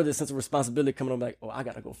remember the sense of responsibility coming up, like, I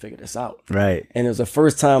got to go figure this out. Right. And it was the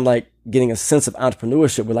first time, like, getting a sense of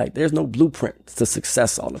entrepreneurship where, like, there's no blueprint to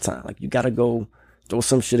success all the time. Like, you got to go throw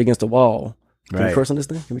some shit against the wall. Can we curse on this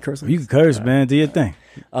thing? Can we curse on this? You can curse, man. Do your thing.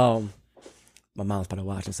 My mom's probably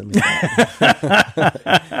watching some of this.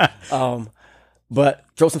 But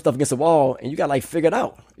throw some stuff against the wall and you got to like figure it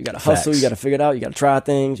out. You got to hustle. You got to figure it out. You got to try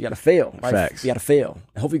things. You got to fail. Right? Facts. You got to fail.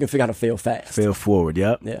 And hopefully you can figure out how to fail fast. Fail forward.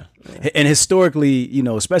 Yep. Yeah. And historically,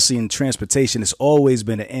 especially in transportation, it's always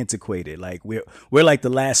been antiquated. Like we're like the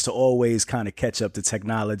last to always kind of catch up to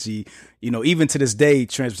technology. Even to this day,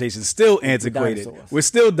 transportation is still antiquated. We're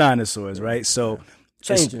still dinosaurs, right? So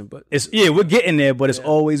changing, but we're getting there, but it's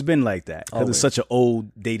always been like that because it's such an old,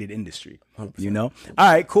 dated industry. 100%. All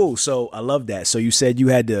right, cool. So I love that. So you said you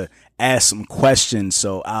had to ask some questions.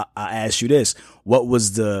 So I asked you this: what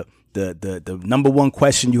was the number one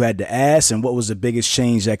question you had to ask, and what was the biggest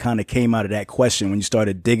change that kind of came out of that question when you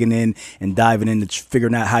started digging in and diving into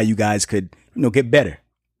figuring out how you guys could get better?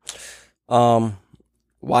 Why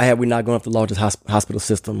have we not gone up the largest hospital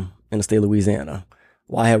system in the state of Louisiana?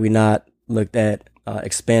 Why have we not looked at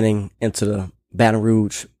expanding into the Baton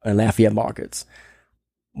Rouge and Lafayette markets?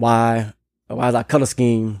 Why is our color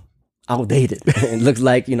scheme outdated? It looks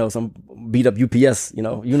like, some beat up UPS,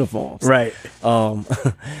 uniforms. Right. And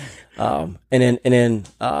then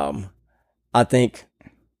I think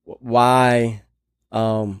why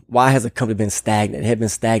has a company been stagnant? It had been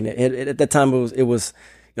stagnant. At that time it was,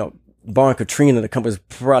 barring Katrina, the company's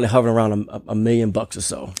probably hovering around $1 million or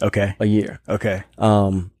so. Okay. A year. Okay.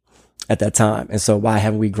 At that time. And so why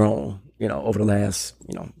haven't we grown, over the last,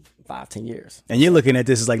 5-10 years? And you're looking at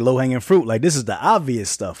this as like low hanging fruit. Like this is the obvious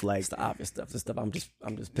stuff. Like it's the obvious stuff. This stuff I'm just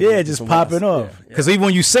just popping off. Because even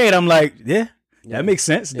when you say it, I'm like, that makes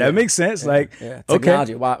sense. That makes sense. Like,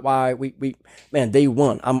 technology. Okay. Why we man, day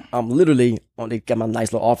one, I'm literally they got my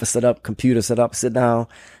nice little office set up, computer set up, sit down,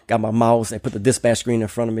 got my mouse, they put the dispatch screen in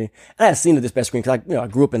front of me. And I had seen the dispatch screen because I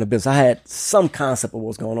grew up in the business. I had some concept of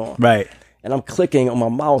what's going on. Right. And I'm clicking on my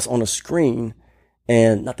mouse on the screen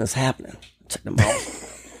and nothing's happening. Check the mouse.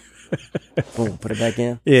 Boom, put it back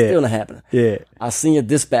in. Yeah. Still not happening. Yeah. Our senior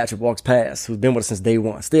dispatcher walks past, who's been with us since day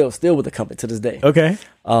one, still with the company to this day. Okay.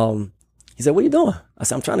 He said, "What are you doing?" I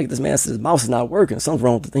said, "I'm trying to get this man. His mouse is not working. Something's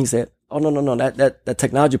wrong with the thing." He said, "Oh, no. That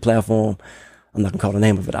technology platform, I'm not gonna call the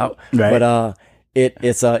name of it out. Right. But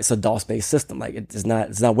it's a DOS based system. Like it's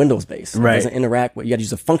not Windows based. Right. It doesn't interact with, you gotta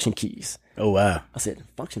use the function keys." Oh wow. I said,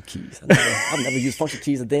 "Function keys? I've never used function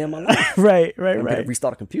keys a day in my life." Right. I'm gonna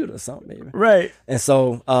restart a computer or something, maybe. Right. And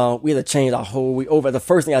so we had to change our whole the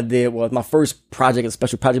first thing I did was my first project as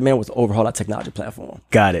special project man was to overhaul our technology platform.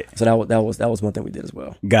 Got it. So that was one thing we did as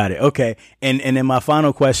well. Got it. Okay. And then my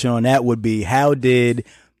final question on that would be, how did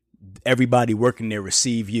everybody working there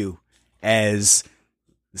receive you as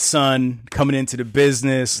the son coming into the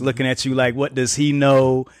business, looking at you like, what does he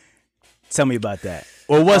know? Tell me about that.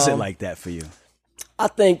 Or was it like that for you? I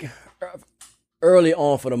think early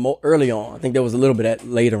on, I think there was a little bit of that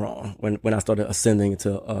later on when I started ascending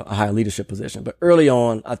into a higher leadership position. But early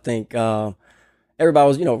on, I think everybody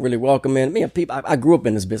was, really welcoming. Me and people, I grew up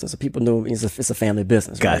in this business, so people knew it's a family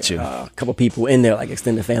business. Got right? you. A couple people in there, like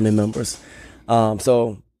extended family members.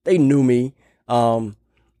 So they knew me. And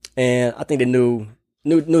I think they knew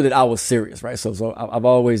that I was serious, right? So I've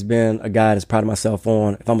always been a guy that's proud of myself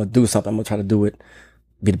on, if I'm going to do something, I'm going to try to do it,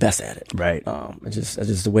 be the best at it. Right. It's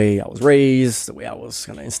just the way I was raised, the way I was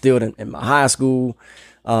kind of instilled in my high school.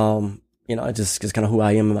 It's just kind of who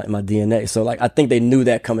I am in my DNA. So like, I think they knew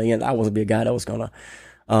that coming in. I wasn't be a guy that was going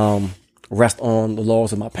to, rest on the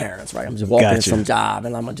laws of my parents, right? I'm just walking in some job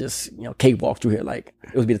and I'm gonna just, cakewalk through here. Like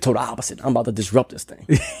it would be the total opposite. I'm about to disrupt this thing.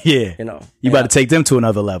 Yeah. You about to take them to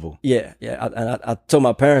another level. Yeah. Yeah. I told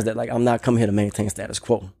my parents that, like, I'm not coming here to maintain status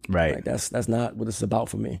quo. Right. Like that's not what it's about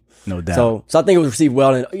for me. No doubt. So I think it was received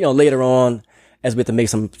well. And, later on, as we had to make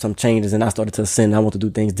some changes and I started to ascend, I want to do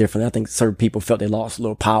things differently. I think certain people felt they lost a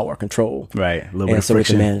little power, control. Right. A little bit of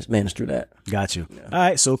friction. friction. We had to manage through that. Got you. Yeah. All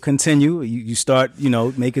right. So continue. You start,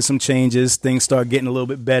 making some changes. Things start getting a little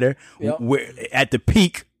bit better. Yep. Where at the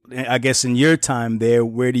peak, I guess in your time there,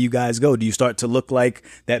 where do you guys go? Do you start to look like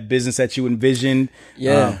that business that you envisioned?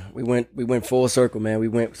 Yeah, we went full circle, man. We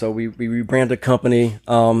rebranded the company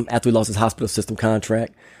after we lost this hospital system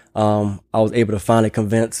contract. I was able to finally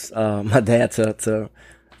convince my dad to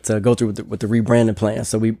go through with the rebranding plan.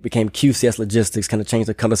 So we became QCS Logistics, kind of changed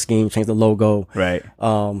the color scheme, changed the logo. Right.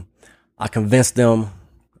 I convinced them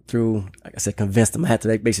I had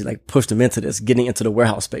to basically push them into this, getting into the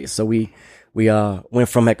warehouse space. So we went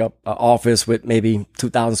from like a office with maybe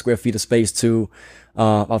 2,000 square feet of space to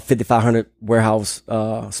about 5,500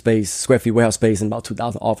 square feet warehouse space and about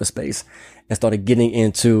 2,000 office space, and started getting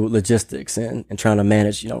into logistics and trying to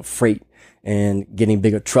manage, freight and getting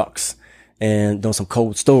bigger trucks and doing some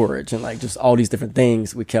cold storage and like just all these different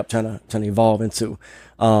things we kept trying to evolve into.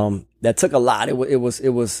 That took a lot. It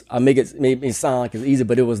was, I made it sound like it's easy,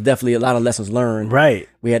 but it was definitely a lot of lessons learned. Right.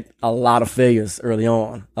 We had a lot of failures early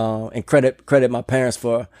on. And credit my parents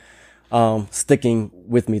for, sticking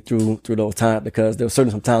with me through those times, because there were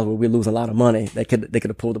certainly some times where we lose a lot of money. They could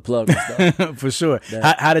have pulled the plug and stuff. For sure.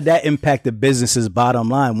 How did that impact the business's bottom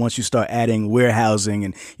line once you start adding warehousing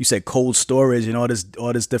and you said cold storage and all this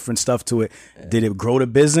different stuff to it? Yeah. Did it grow the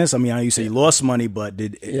business? I mean, I know you said you lost money, but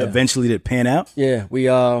eventually did it pan out? Yeah, we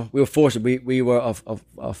were fortunate. We were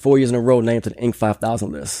 4 years in a row named to the Inc.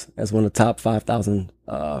 5000 list as one of the top 5,000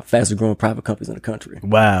 fastest growing private companies in the country.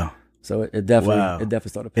 Wow. So it definitely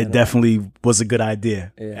started panning out. It definitely was a good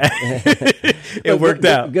idea. Yeah. It worked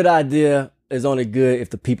out. Good idea is only good if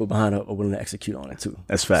the people behind it are willing to execute on it too.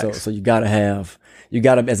 That's facts. So you gotta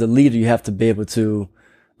as a leader, you have to be able to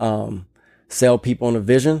sell people on a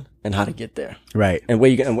vision and how to get there. Right. And where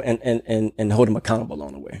you can and hold them accountable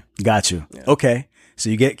along the way. Got you. Yeah. Okay. So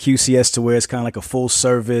you get QCS to where it's kind of like a full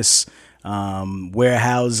service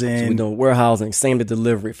warehousing. So we're doing warehousing, same day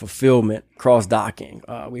delivery, fulfillment, cross docking.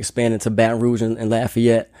 We expanded to Baton Rouge and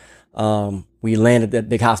Lafayette. We landed that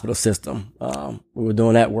big hospital system. We were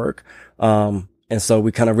doing that work. And so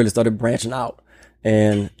we kind of really started branching out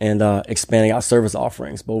and expanding our service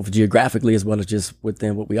offerings, both geographically as well as just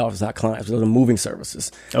within what we offer to our clients. Those are moving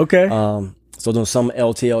services. Okay. So doing some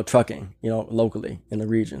LTL trucking, locally in the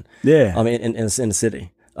region. Yeah. In the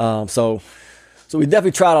city. So we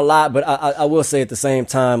definitely tried a lot, but I will say at the same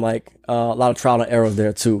time, like a lot of trial and error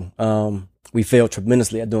there too. We failed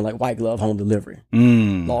tremendously at doing like white glove home delivery.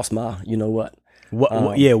 Lost my, what.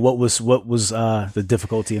 What was the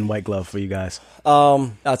difficulty in white glove for you guys?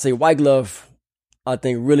 I'd say white glove, I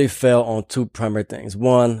think, really fell on two primary things.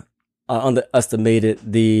 One, I underestimated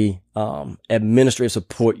the administrative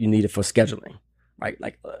support you needed for scheduling, right?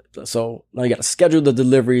 So now you got to schedule the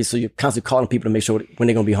deliveries, so you're constantly calling people to make sure when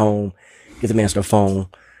they're gonna be home, get them to answer the phone.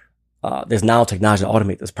 There's now technology to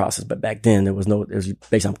automate this process, but back then it was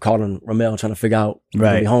basically I'm calling Ramel trying to figure out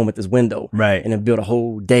when to be home at this window, right? And then build a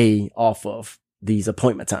whole day off of these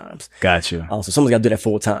appointment times. Got you. So someone's got to do that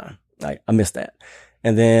full time. I missed that.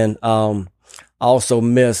 And then I also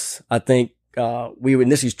I think we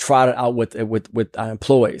initially tried it out with our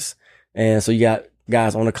employees. And so you got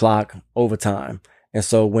guys on the clock, overtime. And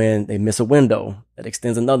so when they miss a window, it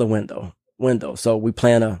extends another window. So we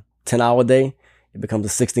plan a 10-hour day, it becomes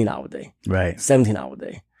a 16-hour day. Right. 17-hour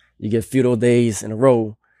day. You get a few of those days in a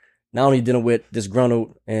row. Not only dealing with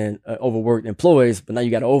disgruntled and overworked employees, but now you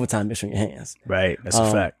got an overtime issue on your hands. Right. That's a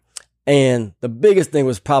fact. And the biggest thing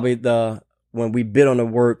was probably when we bid on the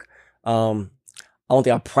work, I don't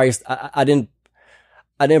think I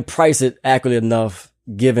didn't price it accurately enough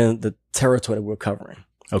given the territory that we're covering.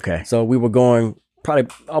 Okay. So we were going probably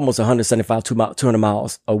almost 175, 200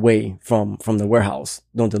 miles away from the warehouse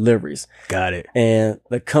doing deliveries. Got it. And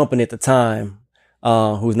the company at the time,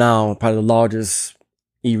 who's now probably the largest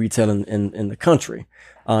e-retail in the country.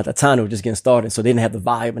 At the time, they were just getting started, so they didn't have the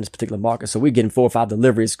volume in this particular market. So we're getting 4 or 5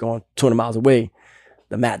 deliveries going 200 miles away.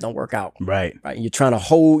 The math don't work out. Right. You're trying to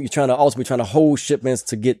ultimately hold shipments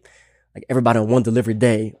to get like everybody on one delivery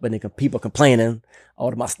day, but then people complaining, all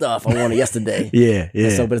of my stuff, I want it yesterday. Yeah.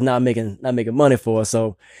 And so, but it's not making money for us.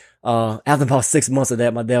 So, after about 6 months of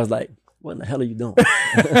that, my dad was like, "What in the hell are you doing?"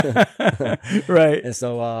 Right. And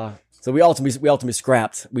so, so we ultimately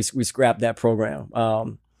scrapped. We scrapped that program.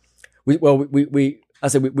 We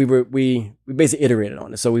basically iterated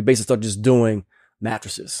on it. So we basically started just doing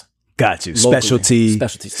mattresses. Got you. Locally,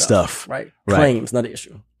 specialty stuff. Right. Claims, not an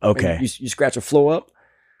issue. Okay. You scratch a floor up.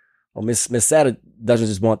 Well, Miss Satter doesn't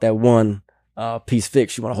just want that one piece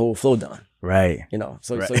fixed. She want a whole floor done. Right.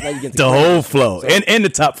 So right. So now you get the whole floor and the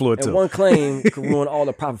top floor too. And one claim could ruin all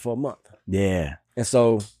the profit for a month. Yeah. And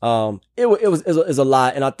so it was a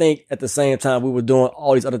lot. And I think at the same time we were doing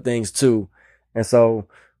all these other things too. And so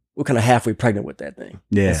we're kind of halfway pregnant with that thing.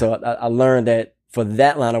 Yeah. And so I learned that for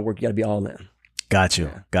that line of work, you got to be all in. Got you.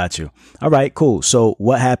 All right, cool. So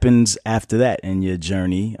what happens after that in your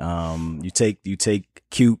journey? You take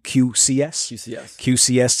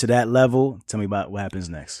QCS to that level. Tell me about what happens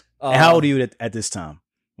next. And how old are you at this time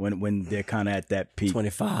when they're kind of at that peak?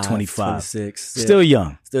 25, 26. Still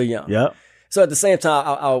young. Yep. So at the same time,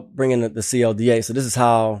 I'll bring in the CLDA. So this is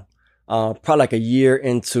how, probably like a year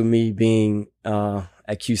into me being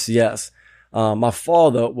at QCS, my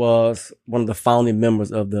father was one of the founding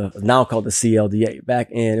members of the now called the CLDA.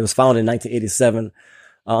 It was founded in 1987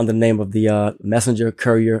 under the name of the Messenger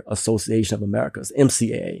Courier Association of Americas,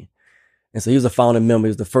 MCAA. And so he was a founding member. He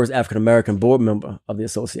was the first African American board member of the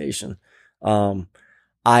association. I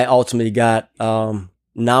ultimately got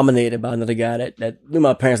nominated by another guy that knew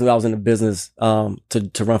my parents knew I was in the business to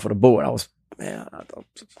run for the board. I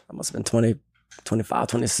must have been 25,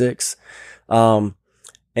 26.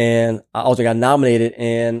 And I also got nominated,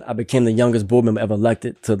 and I became the youngest board member ever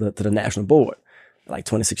elected to the national board. Like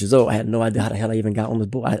 26 years old, I had no idea how the hell I even got on this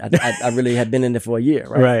board. I really had been in there for a year,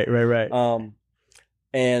 right? Right.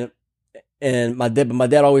 And my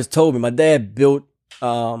dad always told me. My dad built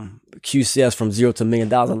QCS from $0 to $1 million.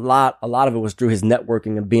 A lot of it was through his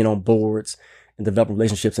networking and being on boards and developing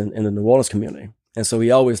relationships in the New Orleans community. And so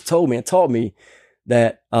he always told me and taught me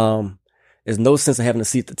that there's no sense of having a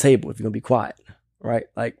seat at the table if you're gonna be quiet. Right,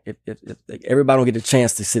 like if everybody don't get a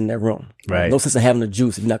chance to sit in that room, right? No sense of having the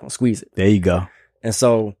juice if you're not gonna squeeze it. There you go. And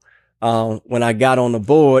so, when I got on the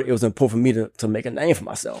board, it was important for me to make a name for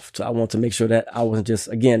myself. So I wanted to make sure that I wasn't just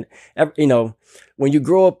when you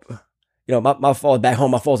grow up, my father back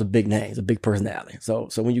home, my father's a big name, he's a big personality. So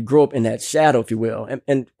when you grow up in that shadow, if you will,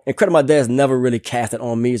 and credit my dad's never really cast it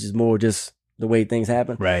on me. It's just more just the way things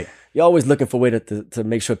happen. Right. You're always looking for a way to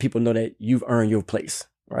make sure people know that you've earned your place.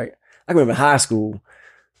 Right. I remember in high school,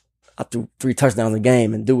 I threw 3 touchdowns a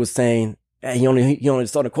game, and dude was saying, "Hey, he only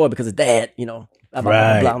started the quarter because his dad, blah, blah,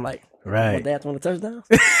 blah, blah." I'm like, "My dad throwing the touchdowns."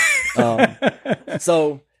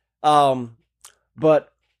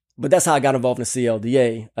 But that's how I got involved in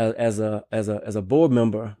CLDA as a board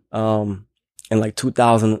member in like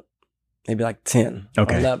 2000, maybe like 10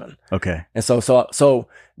 or 11. Okay. And so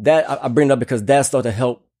that I bring it up because that started to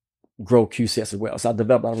help grow QCS as well. So I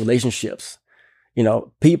developed a lot of relationships. You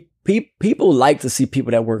know, people like to see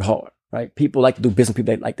people that work hard, right? People like to do business with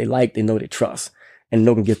people they know, they trust, and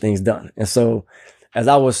know can get things done. And so as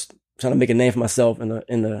I was trying to make a name for myself in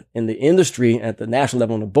the industry at the national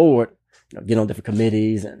level on the board, you know, getting on different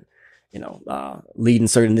committees and, you know, leading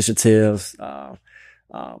certain initiatives,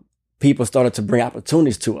 people started to bring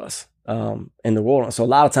opportunities to us in the world. So a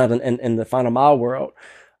lot of times in the final mile world,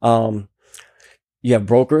 you have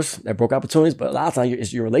brokers that broker opportunities, but a lot of times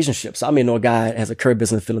it's your relationships. So I may know a guy that has a curry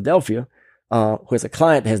business in Philadelphia who has a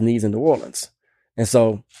client that has needs in New Orleans. And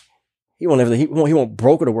so he won't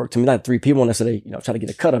broker the work to me. Not three people won't necessarily, you know, try to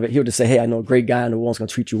get a cut of it. He'll just say, hey, I know a great guy in New Orleans going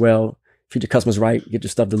to treat you well, treat your customers right, get your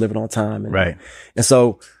stuff delivered on time. And, right. And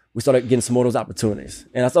so we started getting some more of those opportunities.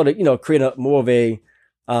 And I started, you know, creating more of a,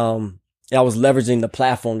 I was leveraging the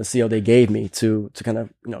platform the CLDA gave me to kind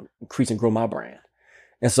of, you know, increase and grow my brand.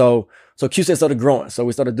 And so QCS started growing. So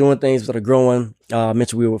we started doing things, we started growing. I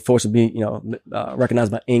mentioned we were forced to be, you know,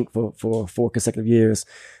 recognized by Inc. for 4 consecutive years.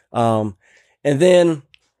 And then,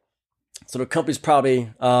 so the company's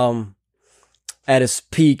probably at its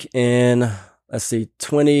peak in,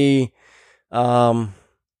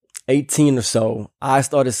 2018 or so. I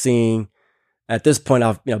started seeing, at this point,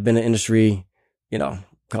 I've been in the industry, you know,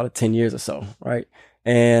 call it 10 years or so, right?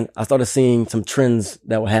 And I started seeing some trends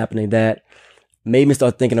that were happening that made me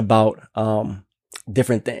start thinking about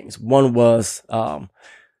different things. One was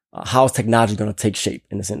how's technology going to take shape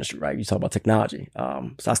in this industry, right? You talk about technology.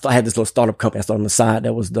 So I had this little startup company I started on the side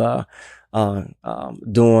that was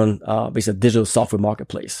doing basically a digital software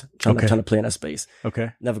marketplace, trying to play in that space.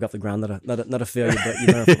 Okay. Never got the ground, not a failure, but you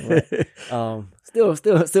learn from it. Right?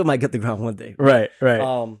 Still might get the ground one day. Right.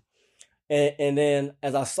 And then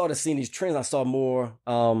as I started seeing these trends, I saw more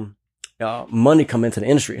money come into the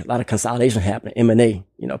industry. A lot of consolidation happening, M&A,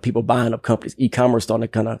 you know, people buying up companies, e-commerce starting to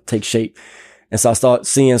kind of take shape. And so I started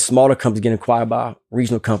seeing smaller companies getting acquired by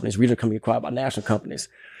regional companies acquired by national companies.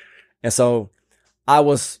 And so I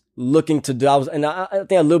was looking to do, I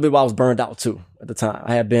think a little bit while I was burned out too at the time.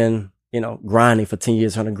 I had been, you know, grinding for 10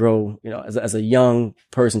 years trying to grow, you know, as a young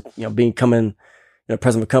person, you know, coming, you know,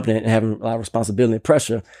 president of a company and having a lot of responsibility and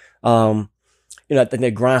pressure. You know, I think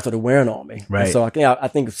that grind started wearing on me. Right. And so I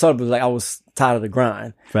think some of it was like I was tired of the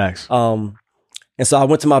grind. Facts. And so I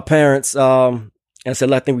went to my parents and I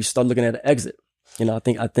said, I think we should start looking at an exit. You know, I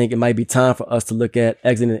think it might be time for us to look at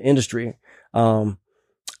exiting the industry. And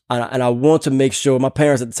I want to make sure my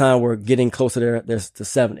parents at the time were getting close to to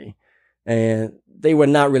 70, and they were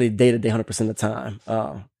not really day to day 100% of the time.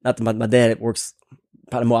 Not that my dad works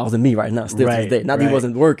probably more hours than me right now, still to this day. Not that he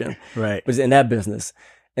wasn't working, right, but he's in that business.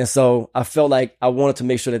 And so I felt like I wanted to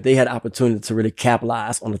make sure that they had opportunity to really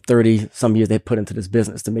capitalize on the 30 some years they put into this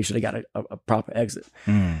business to make sure they got a proper exit.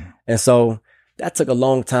 And so that took a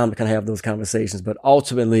long time to kind of have those conversations, but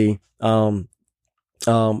ultimately,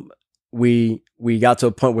 we got to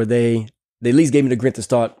a point where they at least gave me the grit to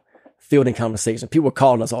start fielding conversation. People were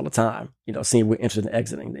calling us all the time, you know, seeing we're interested in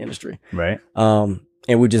exiting the industry. Right. And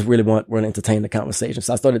we just really want to entertain the conversation.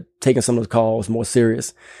 So I started taking some of those calls more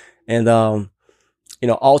serious. And, you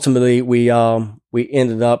know, ultimately we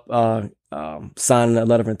ended up, signing a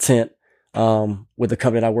letter of intent, with the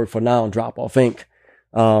company that I work for now, Drop Off Inc.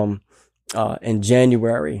 In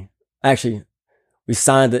January. Actually, we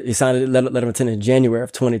signed a letter of intent in January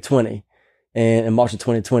of 2020. And in March of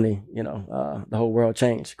 2020, you know, the whole world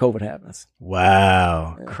changed. COVID happens.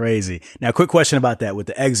 Wow. Yeah. Crazy. Now, quick question about that with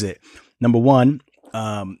the exit. Number one,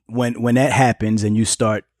 when that happens and you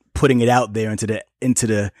start putting it out there into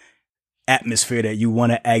the atmosphere that you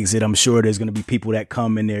want to exit, I'm sure there's going to be people that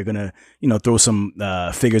come and they're going to, you know, throw some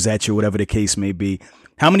figures at you, whatever the case may be.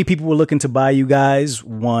 How many people were looking to buy you guys?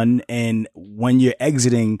 One, and when you're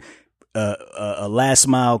exiting a last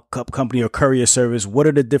mile company or courier service, what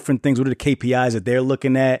are the different things? What are the KPIs that they're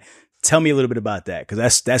looking at? Tell me a little bit about that,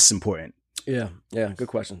 because that's important. Yeah, good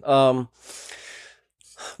question.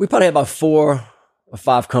 We probably had about 4 or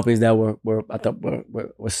 5 companies that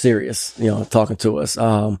were serious, you know, talking to us.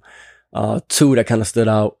 2 that kind of stood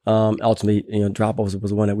out. Ultimately, you know, Drop Off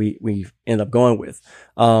was the one that we ended up going with.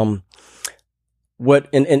 And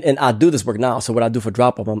I do this work now. So what I do for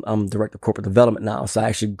Drop Off, I'm director of corporate development now. So I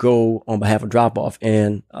actually go on behalf of Drop Off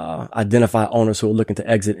and identify owners who are looking to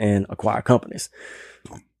exit and acquire companies.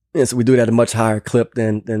 And so we do that at a much higher clip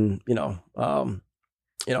than you know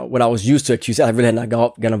what I was used to at QCS. I really had not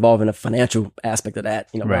got involved in the financial aspect of that,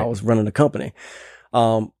 you know, when I was running the company.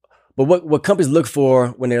 But But what companies look for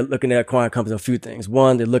when they're looking at acquiring companies are a few things.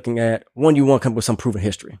 One, you want a company with some proven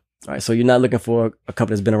history. All right. So you're not looking for a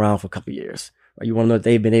company that's been around for a couple of years. Right? You want to know that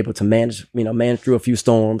they've been able to manage through a few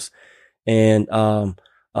storms and know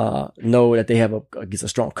that they have a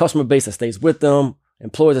strong customer base that stays with them,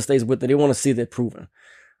 employees that stays with them. They want to see they're proven.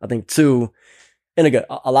 I think two, and again,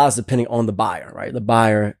 a lot is depending on the buyer, right? The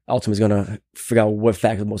buyer ultimately is going to figure out what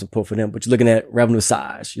factors are most important for them. But you're looking at revenue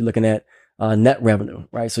size. You're looking at net revenue,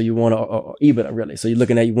 right? So you want EBITDA really. So you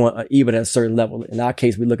want an EBITDA at a certain level. In our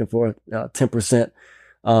case, we're looking for 10%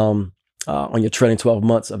 on your trailing 12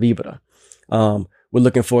 months of EBITDA. We're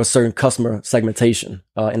looking for a certain customer segmentation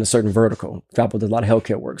in a certain vertical. For example, there's a lot of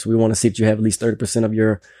healthcare work. So we want to see that you have at least 30% of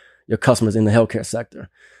your customers in the healthcare sector.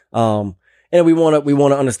 And we want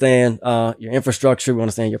to understand your infrastructure. We want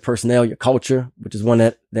to understand your personnel, your culture, which is one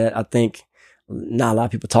that I think not a lot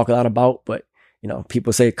of people talk a lot about, but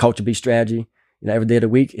people say culture beats strategy. Every day of the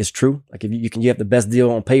week is true. Like if you have the best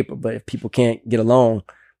deal on paper, but if people can't get along,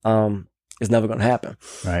 it's never going to happen.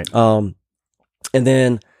 Right. And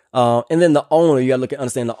then the owner, you got to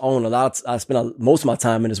understand the owner. I spend most of my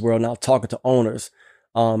time in this world now talking to owners,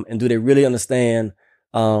 and do they really understand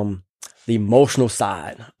the emotional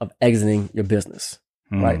side of exiting your business?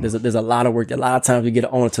 Right. There's a lot of work. A lot of times you get an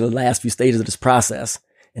owner to the last few stages of this process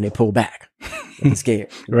and they pull back. They're scared.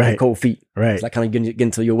 Right. Cold feet. Right. It's like kind of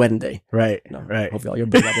getting to your wedding day. Right. Right. Hopefully all your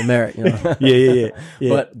brothers out there married.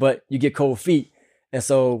 Yeah. But you get cold feet. And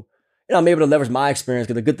so, I'm able to leverage my experience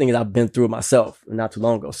because the good thing is I've been through it myself not too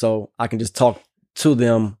long ago. So I can just talk to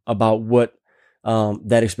them about what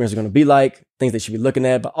that experience is going to be like, things they should be looking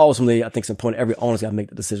at. But ultimately, I think it's important every owner's got to make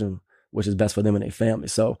the decision which is best for them and their family.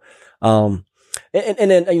 So, and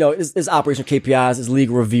then, it's operational KPIs, it's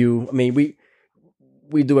legal review. I mean,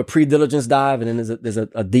 we do a pre-diligence dive and then there's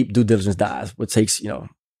a deep due diligence dive, which takes,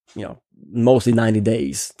 mostly 90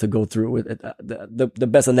 days to go through it. The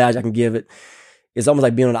best analogy I can give it is almost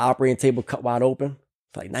like being on the operating table cut wide open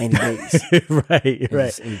for like 90 days.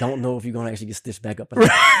 Right. And you don't know if you're going to actually get stitched back up.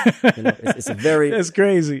 It's a very, that's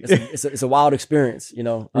crazy. It's a wild experience,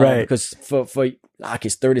 right. Because for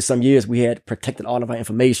 30 some years, we had protected all of our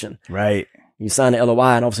information. Right. You sign the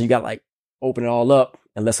LOI and all of a sudden you got to like open it all up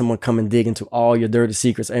and let someone come and dig into all your dirty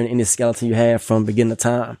secrets and any skeleton you have from beginning to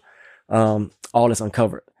time. All that's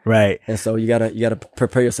uncovered. Right. And so you gotta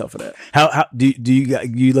prepare yourself for that. How do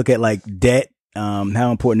you look at like debt?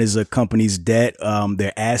 How important is a company's debt,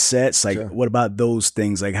 their assets? Like, sure. What about those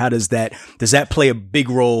things? Like, how does that play a big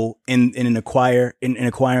role in acquiring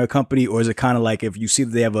a company? Or is it kind of like if you see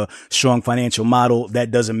that they have a strong financial model,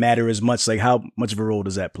 that doesn't matter as much? Like, how much of a role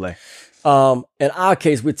does that play? In our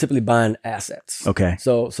case, we're typically buying assets. Okay.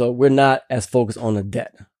 So we're not as focused on the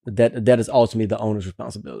debt. The debt is ultimately the owner's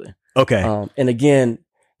responsibility. Okay. And again,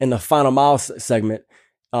 in the final mile segment,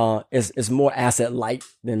 it's more asset light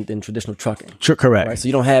than traditional trucking. Correct. Right? So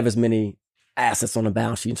you don't have as many assets on the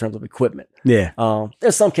balance sheet in terms of equipment. Yeah.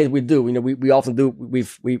 There's some cases we do. We often do.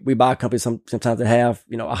 We buy companies sometimes that have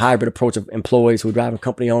a hybrid approach of employees who drive a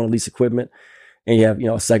company on lease equipment, and you have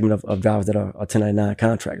a segment of drivers that are 1099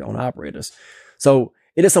 contract owner operators. So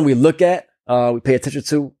it is something we look at. We pay attention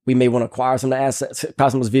to. We may want to acquire some of the assets, acquire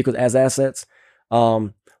some of those vehicles as assets.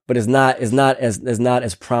 But it's not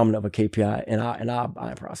as prominent of a KPI in our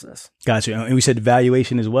buying process. Gotcha. And we said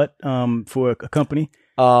valuation is what for a company?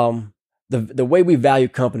 The way we value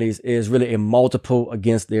companies is really a multiple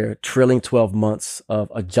against their trailing 12 months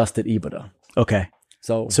of adjusted EBITDA. Okay.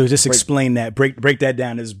 So just explain that. Break that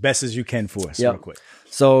down as best as you can for us, real quick.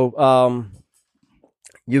 So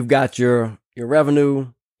you've got your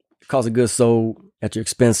revenue, cost of goods sold, at your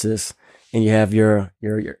expenses. And you have your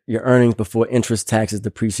earnings before interest, taxes,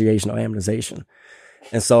 depreciation, or amortization.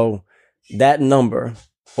 And so that number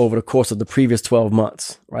over the course of the previous 12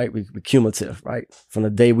 months, right? We cumulative, right? From the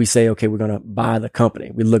day we say, okay, we're going to buy the company,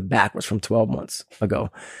 we look backwards from 12 months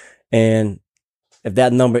ago. And if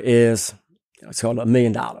that number is, it's called $1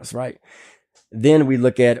 million, right? Then we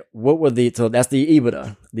look at so that's the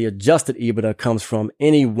EBITDA. The adjusted EBITDA comes from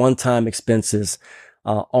any one-time expenses,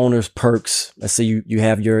 owners' perks. Let's say you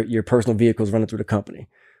have your personal vehicles running through the company.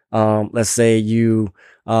 Let's say you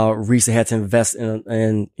recently had to invest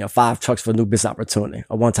in 5 trucks for a new business opportunity,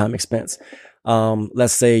 a one-time expense.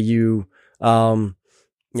 Let's say your personal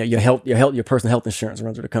health insurance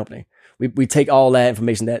runs through the company. We take all that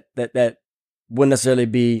information that wouldn't necessarily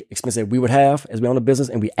be expense that we would have as we own the business,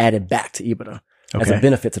 and we add it back to EBITDA as a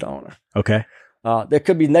benefit to the owner. Okay. There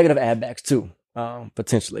could be negative add backs too,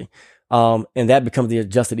 potentially. And that becomes the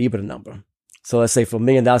adjusted EBITDA number. So let's say for $1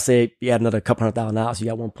 million, say you add another couple $100,000, you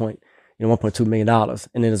got $1.2 million. And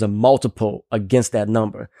then there's a multiple against that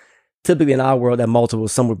number typically in our world, that multiple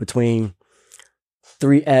is somewhere between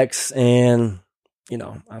 3x and,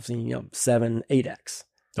 I've seen, 7, 8x.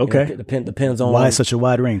 Okay. Depends on why such a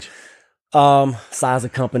wide range. Size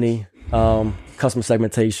of company, customer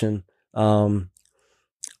segmentation.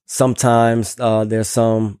 Sometimes there's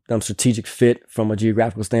some strategic fit from a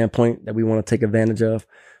geographical standpoint that we want to take advantage of.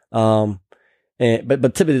 But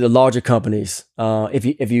typically the larger companies,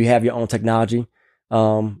 if you have your own technology,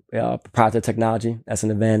 proprietary technology, that's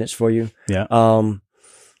an advantage for you. Yeah.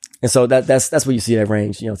 And so that's where you see that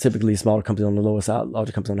range. Typically smaller companies on the lower side,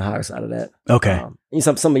 larger companies on the higher side of that. Okay.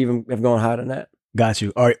 Some even have gone higher than that. Got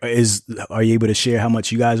you. Are you able to share how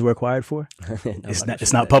much you guys were acquired for? No,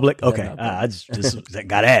 it's not public. Okay. Not public. I just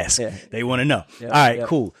gotta ask. Yeah. They want to know. Yeah, all right. yeah.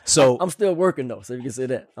 Cool. So I'm still working though, so you can say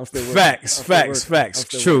that I'm still working. Facts.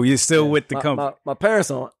 True. You're still with the company. My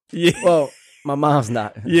parents aren't. Yeah. Well, my mom's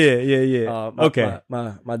not. Yeah. Okay.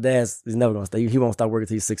 My dad's he's never gonna stay. He won't start working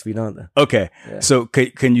till he's 6 feet under. Okay. Yeah. So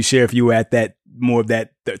can you share if you were at that more of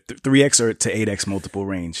that 3x or to 8x multiple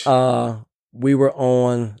range? We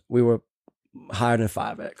were higher than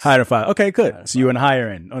 5x. Higher than 5. Okay, good. So you were on the higher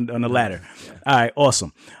end on the ladder. Yeah. All right,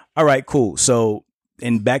 awesome. All right, cool. So,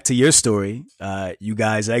 and back to your story, you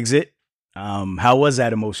guys exit. How was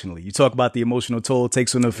that emotionally? You talk about the emotional toll it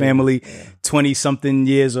takes on the family. 20 something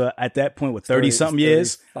years, or at that point, with 30 something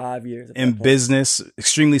years, 5 years in business,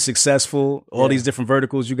 extremely successful. All these different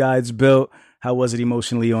verticals you guys built. How was it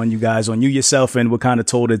emotionally on you guys, on you yourself, and what kind of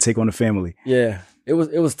toll did it take on the family? Yeah, it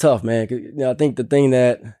was tough, man. I think the thing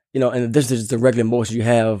that in addition to just the regular emotion you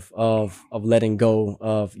have of letting go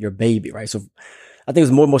of your baby, right? So I think it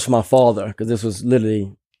was more emotional for my father because this was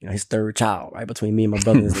literally his third child, right? Between me and my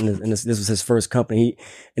brother, and this was his first company.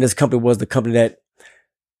 And this company was the company that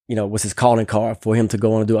was his calling card for him to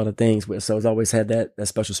go on and do other things with. So he's always had that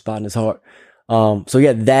special spot in his heart. So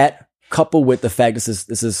yeah, that coupled with the fact this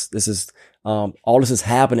is all this is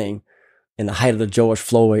happening in the height of the George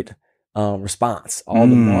Floyd response, all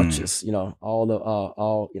the marches,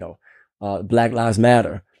 Black Lives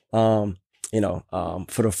Matter, for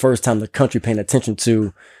the first time the country paying attention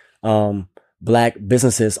to Black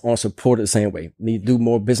businesses aren't supported the same way. We need to do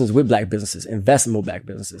more business with Black businesses, invest in more Black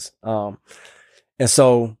businesses. And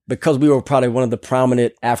so because we were probably one of the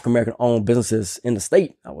prominent African-American owned businesses in the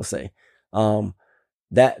state, I would say,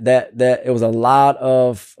 that it was a lot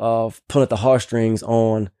of pulling at the heartstrings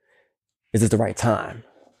on, is this the right time?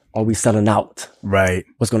 Are we selling out? Right.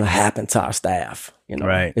 What's going to happen to our staff?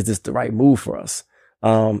 Right. Is this the right move for us?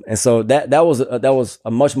 And so that was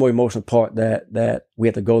a much more emotional part that we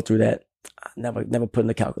had to go through that I never put in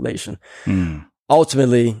the calculation.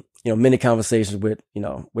 Ultimately, many conversations with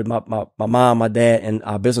my mom, my dad, and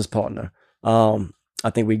our business partner. I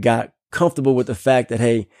think we got comfortable with the fact that,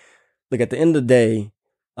 hey, look, at the end of the day,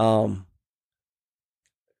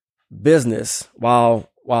 business, while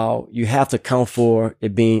you have to account for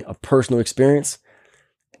it being a personal experience,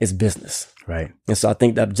 it's business. Right. And so I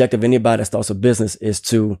think the objective of anybody that starts a business is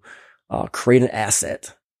to create an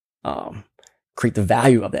asset, create the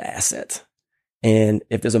value of the asset. And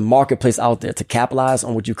if there's a marketplace out there to capitalize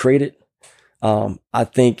on what you created, I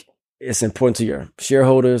think it's important to your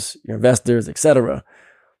shareholders, your investors, et cetera,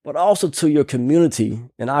 but also to your community,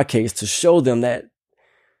 in our case, to show them that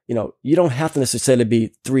you don't have to necessarily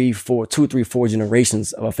be 2, 3, 4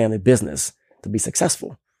 generations of a family business to be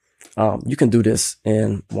successful. You can do this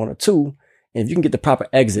in 1 or 2, and if you can get the proper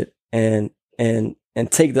exit and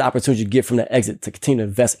take the opportunity you get from that exit to continue to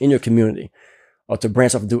invest in your community or to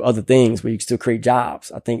branch off and do other things where you can still create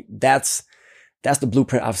jobs. I think that's the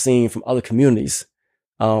blueprint I've seen from other communities.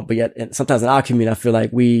 But yet, sometimes in our community, I feel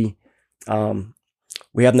like we haven't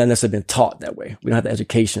necessarily been taught that way. We don't have the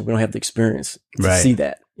education. We don't have the experience to see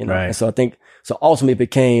that. Right. And so I think ultimately it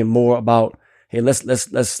became more about, hey, let's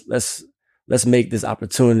make this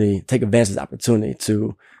opportunity, take advantage of this opportunity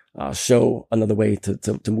to show another way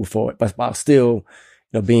to move forward, but while still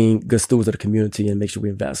being good stewards of the community and make sure we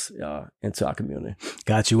invest into our community.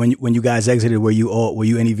 Got you. When you guys exited, were you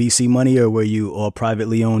any VC money, or were you all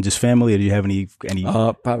privately owned, just family, or do you have any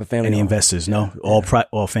private family? Any investors? No, all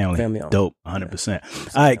family. Family owned. Dope.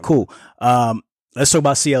 100%. All right, cool. Let's talk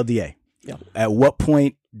about CLDA. Yeah. At what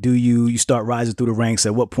point do you start rising through the ranks?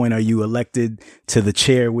 At what point are you elected to the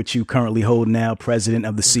chair, which you currently hold now, president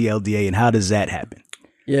of the CLDA, and how does that happen?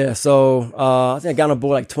 Yeah, so I think I got on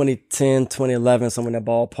board like 2010, 2011, somewhere in that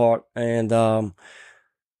ballpark. And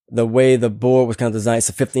the way the board was kind of designed, it's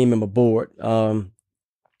a 15-member board. The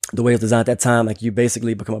way it was designed at that time, like you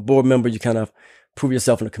basically become a board member, you kind of prove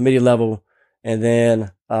yourself on the committee level, and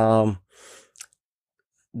then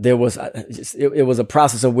it was a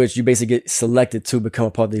process of which you basically get selected to become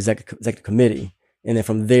a part of the executive committee. And then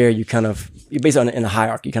from there, you basically in a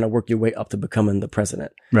hierarchy, you kind of work your way up to becoming the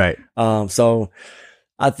president. Right. So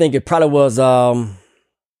I think it probably was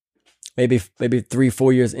maybe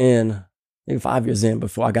 3-4 years in, maybe 5 years in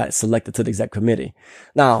before I got selected to the exec committee.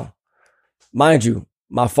 Now, mind you,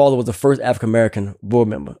 my father was the first African-American board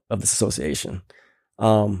member of this association.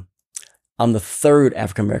 I'm the third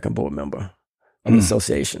African-American board member of the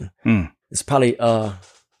association. It's probably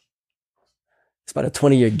it's about a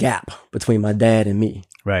 20-year gap between my dad and me.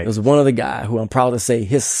 Right. There was one other guy who I'm proud to say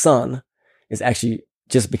his son is actually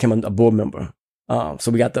just becoming a board member.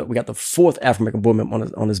 So we got the fourth African American board member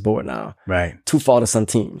on this board now. Right. 2 father-son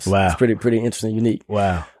teams. Wow. It's pretty interesting, unique.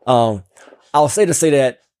 Wow. I'll say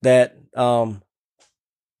that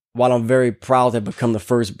while I'm very proud to have become the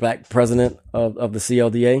first Black president of the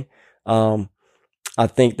CLDA, I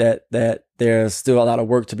think that there's still a lot of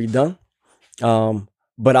work to be done.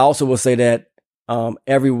 But I also will say that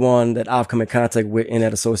everyone that I've come in contact with in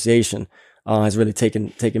that association has really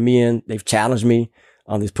taken me in. They've challenged me.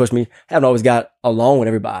 They've pushed me. I haven't always got along with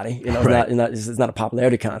everybody. You know, it's not a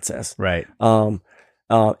popularity contest. Right. And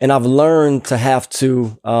I've learned to have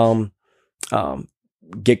to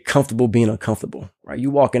get comfortable being uncomfortable. Right.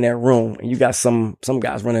 You walk in that room and you got some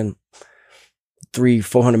guys running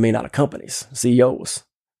 $300-400 million companies, CEOs.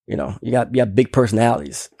 You know, you got big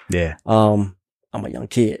personalities. Yeah. I'm a young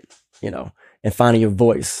kid, you know, and finding your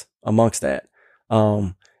voice amongst that,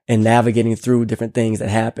 and navigating through different things that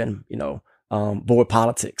happen, you know, board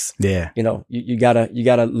politics. Yeah. You know, you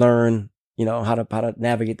gotta learn, you know, how to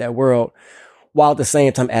navigate that world while at the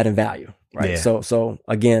same time adding value. Right. Yeah. So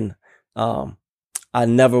again, I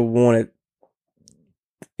never wanted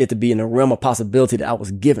it to be in the realm of possibility that I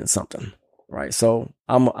was given something. Right. So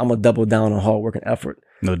I'm a double down on hard work and effort.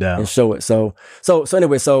 No doubt. And show it. So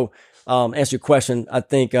anyway, answer your question. I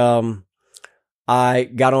think I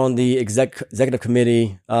got on the executive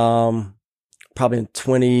committee probably in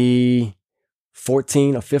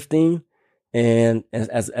 2014 or 15, and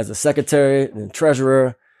as a secretary, then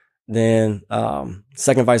treasurer, then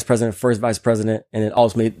second vice president, first vice president, and then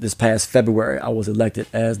ultimately this past February I was elected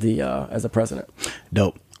as the president.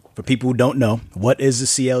 Dope. For people who don't know, what is the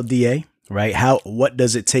CLDA? Right? What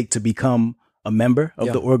does it take to become a member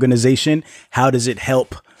of the organization? How does it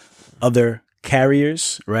help other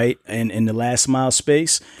carriers, right, in the last mile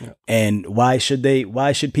space? Yeah. And why should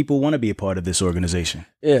people want to be a part of this organization?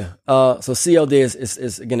 Yeah. So CLD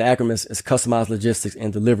is again, the acronym is Customized Logistics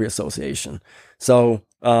and Delivery Association. So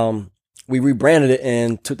we rebranded it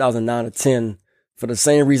in 2009 or 10 for the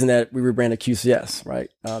same reason that we rebranded QCS,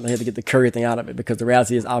 right? They had to get the courier thing out of it because the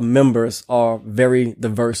reality is our members are very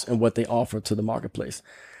diverse in what they offer to the marketplace.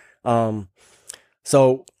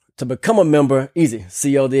 So to become a member, easy,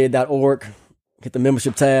 clda.org, hit the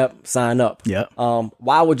membership tab, sign up. Yeah.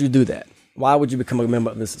 Why would you do that? Why would you become a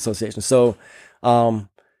member of this association? So, you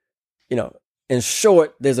know, in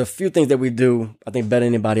short, there's a few things that we do, I think, better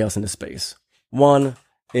than anybody else in this space. One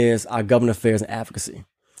is our government affairs and advocacy.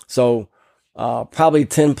 So, probably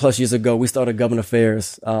 10 plus years ago, we started government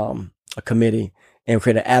affairs, a committee, and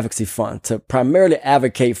created an advocacy fund to primarily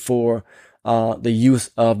advocate for the use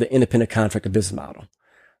of the independent contractor business model.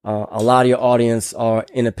 A lot of your audience are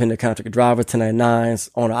independent contractor drivers, 1099s,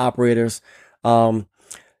 owner operators. You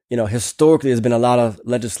know, historically, there's been a lot of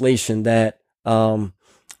legislation that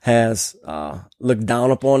has looked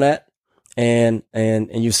down upon that, and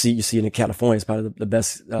you see it in California. It's probably the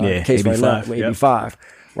best case 85, right now. With 85,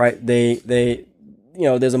 right? They you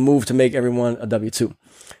know, there's a move to make everyone a W-2.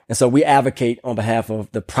 And so we advocate on behalf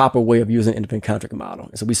of the proper way of using independent contractor model.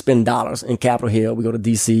 And so we spend dollars in Capitol Hill. We go to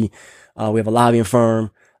DC. We have a lobbying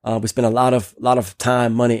firm. We spend a lot of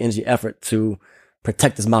time, money, energy, effort to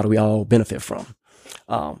protect this model we all benefit from.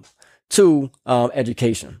 Two,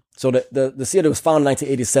 education. So the CLDA was founded in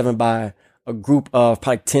 1987 by a group of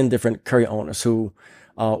probably 10 different courier owners who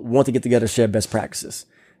want to get together, share best practices.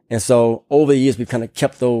 And so over the years, we've kind of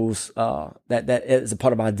kept those, that is a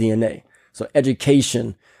part of our DNA. So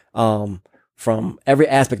education, from every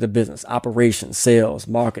aspect of business, operations, sales,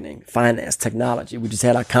 marketing, finance, technology. We just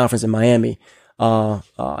had our conference in Miami,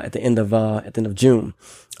 at the end of June.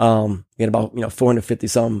 We had about, 450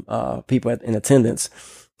 some, people in attendance,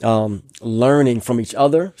 learning from each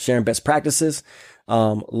other, sharing best practices,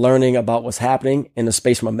 learning about what's happening in the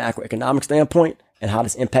space from a macroeconomic standpoint and how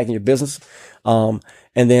it's impacting your business.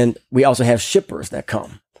 And then we also have shippers that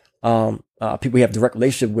come, people we have direct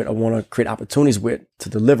relationship with or want to create opportunities with to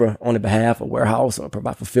deliver on the behalf of warehouse or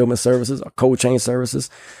provide fulfillment services or cold chain services.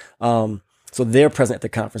 So they're present at the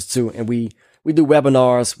conference too. And we do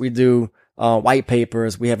webinars, we do, white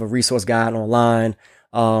papers, we have a resource guide online.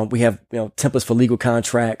 We have, templates for legal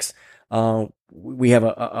contracts. we have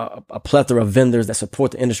a plethora of vendors that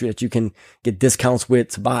support the industry that you can get discounts with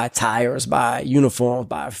to buy tires, buy uniforms,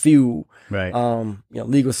 buy fuel, Right.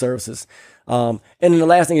 Legal services. And then the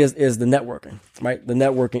last thing is the networking, right? The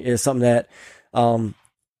networking is something that,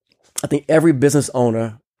 I think every business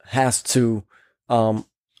owner has to understand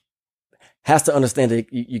that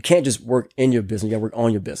you can't just work in your business, you gotta work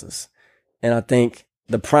on your business. And I think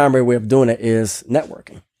the primary way of doing it is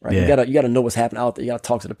networking, right? Yeah. You gotta know what's happening out there. You gotta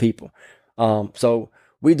talk to the people. So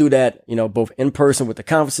we do that, both in person with the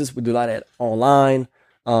conferences. We do a lot of that online.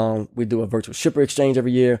 We do a virtual shipper exchange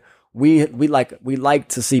every year. We like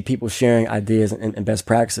to see people sharing ideas and best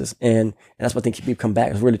practices. And that's what I think people come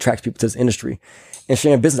back. It really attracts people to this industry and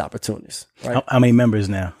sharing business opportunities, right? How many members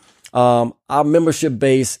now? Our membership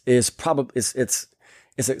base is probably,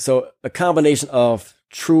 so a combination of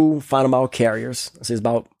true final mile carriers. It's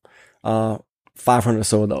about 500 or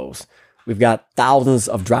so of those. We've got thousands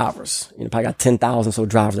of drivers. Probably got 10,000 or so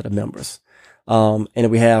drivers that are members.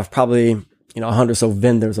 And we have probably 100 or so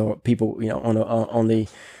vendors or people on the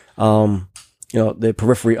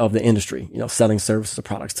periphery of the industry, selling services or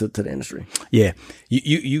products to the industry. Yeah.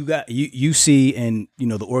 You see, and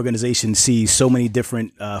the organization sees so many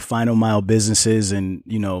different final mile businesses, and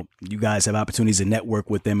you guys have opportunities to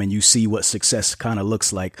network with them, and you see what success kind of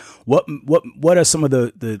looks like. What are some of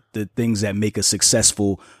the things that make a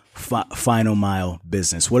successful final mile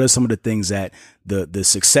business? What are some of the things that the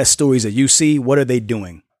success stories that you see, what are they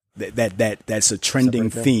doing that's a trending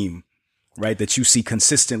theme, right? That you see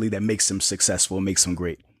consistently that makes them successful, makes them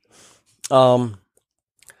great. I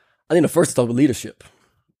think the first start with leadership.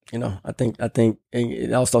 I think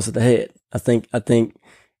it all starts at the head. I think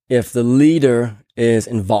if the leader is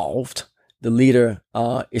involved, the leader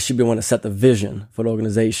it should be one to set the vision for the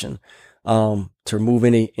organization, to remove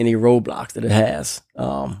any roadblocks that it has,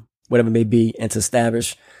 whatever it may be, and to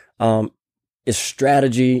establish its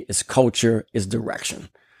strategy, its culture, its direction,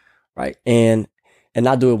 right? And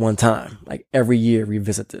not do it one time, like every year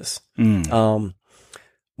revisit this. When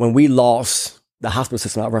we lost the hospital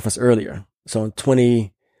system I referenced earlier, so in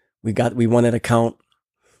we won that account.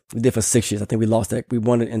 We did for 6 years. I think we lost that. We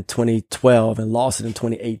won it in 2012 and lost it in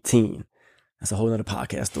 2018. That's a whole other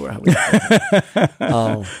podcast story.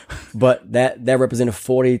 But that represented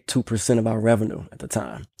 42% of our revenue at the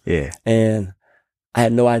time. Yeah. And I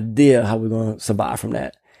had no idea how we were going to survive from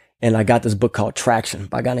that. And I got this book called Traction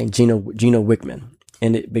by a guy named Gino Wickman.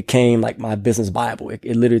 And it became like my business Bible. It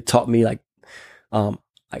literally taught me like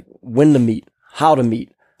when to meet, how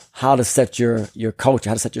to set your culture,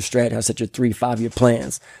 how to set your strategy, how to set your 3-5 year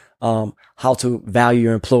plans, how to value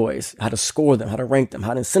your employees, how to score them, how to rank them,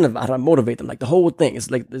 how to incentivize, how to motivate them. Like the whole thing is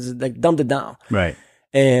like dumbed it down. Right.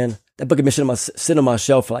 And that book had been sitting on my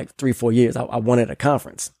shelf for like 3-4 years. I won it at a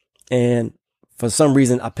conference. And for some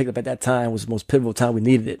reason I picked up at that time. It was the most pivotal time we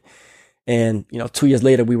needed it. And, 2 years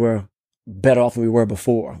later, we were better off than we were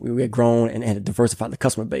before. We had grown and had diversified the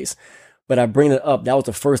customer base. But I bring it up. That was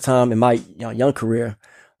the first time in my young career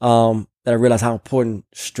that I realized how important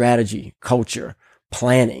strategy, culture,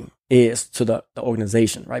 planning is to the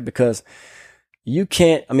organization, right? Because you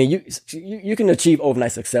can't, you can achieve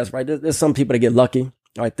overnight success, right? There's some people that get lucky,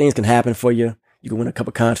 right? Things can happen for you. You can win a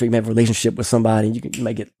couple of contracts, you may have a relationship with somebody, and you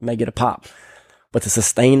may get a pop. But to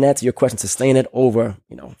sustain that, to your question, sustain it over,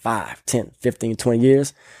 5, 10, 15, 20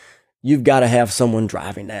 years, you've got to have someone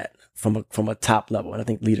driving that from a top level. And I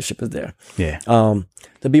think leadership is there. Yeah.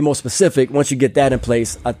 To be more specific, once you get that in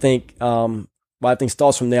place, I think,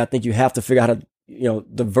 starts from there. I think you have to figure out how to,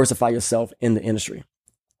 diversify yourself in the industry.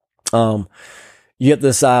 You have to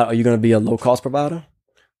decide, are you going to be a low cost provider? Or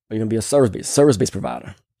are you going to be a service-based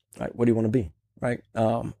provider? Right? What do you want to be? Right?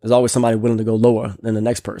 There's always somebody willing to go lower than the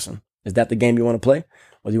next person. Is that the game you want to play?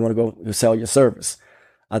 Or do you want to go sell your service?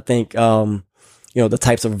 I think, the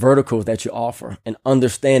types of verticals that you offer and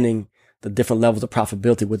understanding the different levels of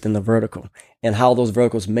profitability within the vertical and how those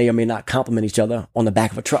verticals may or may not complement each other on the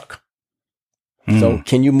back of a truck. So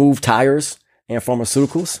can you move tires and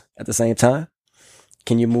pharmaceuticals at the same time?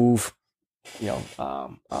 Can you move,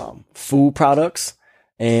 food products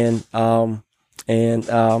and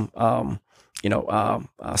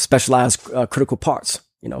specialized critical parts,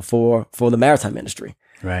 for the maritime industry?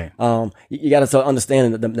 Right. You got to start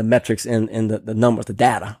understanding the metrics and the numbers, the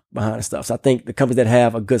data behind the stuff. So I think the companies that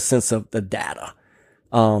have a good sense of the data,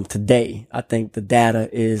 today, I think the data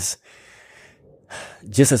is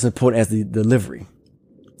just as important as the delivery.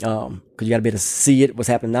 Cause you got to be able to see what's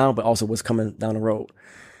happening now, but also what's coming down the road.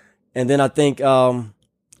 And then I think, the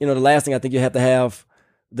last thing I think you have to have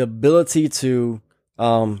the ability to,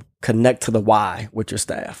 connect to the why with your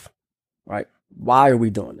staff, right? why are we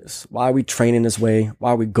doing this? Why are we training this way?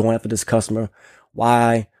 Why are we going after this customer?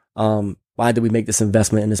 Why did we make this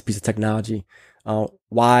investment in this piece of technology?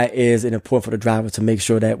 Why is it important for the driver to make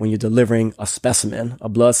sure that when you're delivering a specimen, a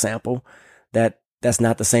blood sample, that's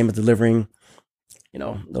not the same as delivering,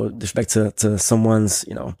 no disrespect to someone's,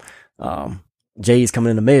 J's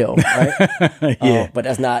coming in the mail, right? Yeah. But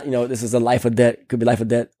that's not, this is a life or death, could be life or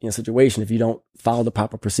death situation if you don't follow the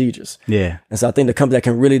proper procedures. Yeah. And so I think the company that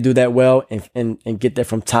can really do that well and get that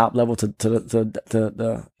from top level to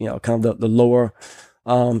the kind of the lower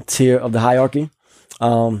tier of the hierarchy.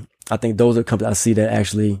 I think those are companies I see that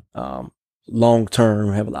actually long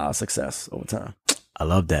term have a lot of success over time. I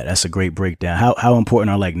love that. That's a great breakdown. How important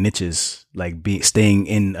are like niches, like staying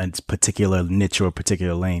in a particular niche or a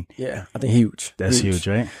particular lane? Yeah, I think huge. That's huge,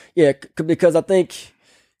 right? Yeah, because I think,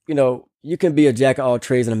 you can be a jack of all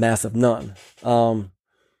trades and a master of none.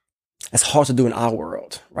 It's hard to do in our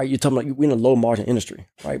world, right? You're talking about we're in a low margin industry,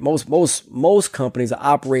 right? Most companies are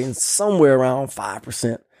operating somewhere around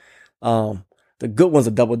 5%. The good ones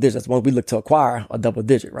are double digits. The ones we look to acquire are double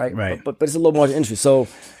digit, right? Right. But it's a low margin industry, so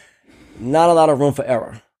not a lot of room for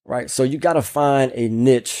error, right? So you got to find a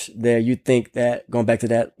niche that you think that, going back to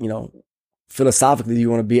that, philosophically, you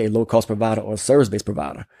want to be a low cost provider or a service based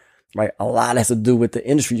provider, right? A lot has to do with the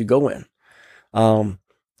industry you go in.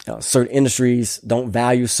 Certain industries don't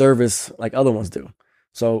value service like other ones do.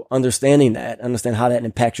 So understand how that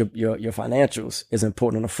impacts your financials is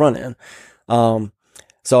important on the front end.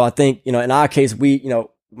 So I think, in our case, we,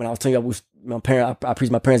 when I was telling you, I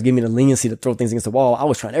appreciate my parents giving me the leniency to throw things against the wall. I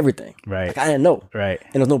was trying everything. Right. Like I didn't know. Right.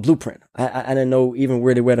 And there was no blueprint. I didn't know even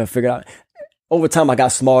where they were to figure out. Over time, I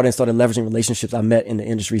got smarter and started leveraging relationships I met in the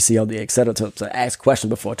industry, CLD, et cetera, to ask questions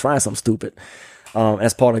before trying something stupid. And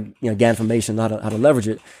that's part of, gain information, how to leverage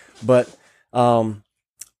it. But I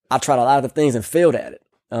tried a lot of the things and failed at it.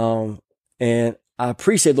 And I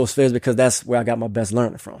appreciate those failures because that's where I got my best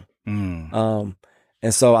learning from.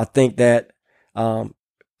 And so I think that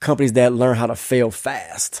companies that learn how to fail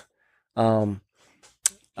fast,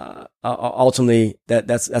 ultimately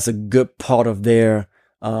that's a good part of their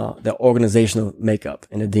organizational makeup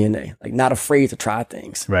and their DNA. Like not afraid to try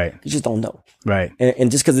things. Right. You just don't know. Right. And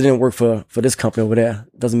just because it didn't work for this company over there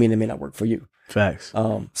doesn't mean it may not work for you. Facts.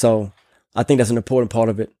 So I think that's an important part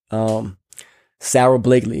of it. Sarah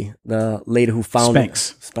Blakely, the lady who founded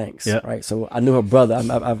Spanx, yep. Right? So I knew her brother.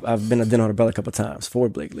 I've been to dinner with her brother a couple of times,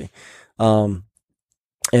 Ford Blakely.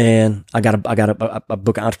 And I got a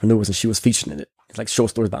book of entrepreneurs, and she was featured in it. It's like short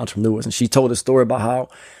stories about entrepreneurs, and she told a story about how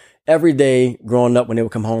every day growing up when they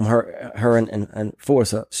would come home, her and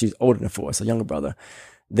Forrest, she's older than Forrest, a younger brother,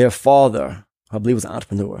 their father, I believe, was an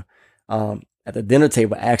entrepreneur. At the dinner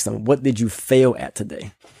table, asked them, "What did you fail at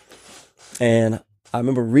today?" And I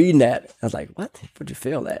remember reading that. I was like, "What? What'd you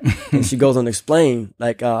fail at?" And she goes on to explain,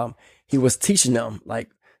 like, he was teaching them, like,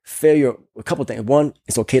 failure, a couple things. One,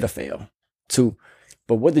 it's okay to fail. Two,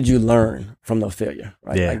 but what did you learn from the failure,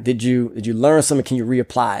 right? Yeah. Like, did you learn something? Can you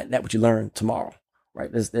reapply that what you learned tomorrow,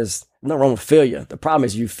 right? There's nothing wrong with failure. The problem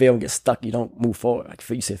is you fail and get stuck. You don't move forward. Like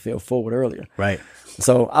you said, fail forward earlier. Right.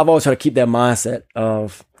 So I've always tried to keep that mindset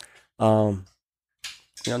of,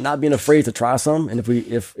 not being afraid to try something. And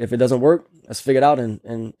if it doesn't work, let's figure it out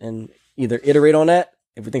and either iterate on that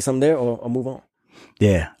if we think something there or move on.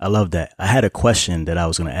 Yeah, I love that. I had a question that I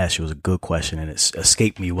was going to ask you. It was a good question, and it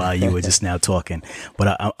escaped me while you were just now talking.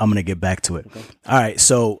 But I'm going to get back to it. Okay. All right.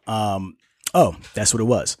 So, that's what it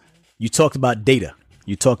was. You talked about data.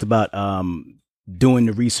 You talked about doing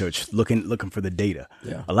the research, looking for the data.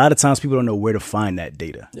 Yeah. A lot of times people don't know where to find that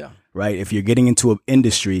data. Yeah. Right. If you're getting into an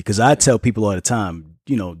industry, because I tell people all the time,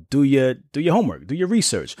 do your homework, do your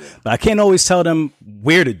research. Yeah. But I can't always tell them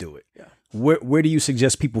where to do it. Yeah. Where do you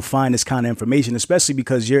suggest people find this kind of information, especially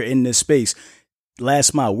because you're in this space?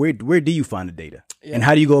 Last mile, where do you find the data? Yeah. And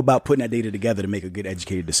how do you go about putting that data together to make a good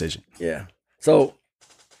educated decision? Yeah. So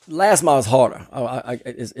last mile is harder.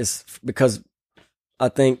 It's because I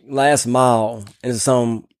think last mile is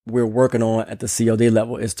something we're working on at the CLD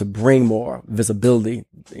level is to bring more visibility,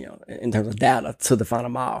 in terms of data to the final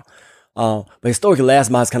mile. But historically, last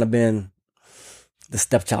mile has kind of been the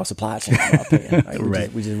stepchild supply chain, in my opinion.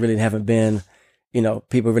 Right? We just really haven't been,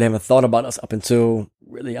 people really haven't thought about us up until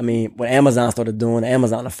really, when Amazon started doing the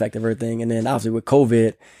Amazon effect of everything. And then obviously with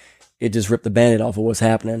COVID, it just ripped the Band-Aid off of what's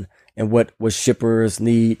happening and what shippers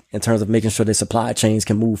need in terms of making sure their supply chains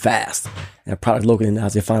can move fast and product locally. And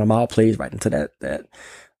as their final mile plays right into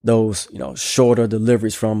those, shorter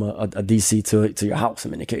deliveries from a DC to your house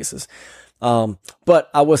in many cases. But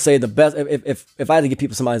I would say the best, if I had to give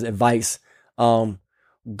people somebody's advice,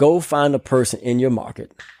 go find a person in your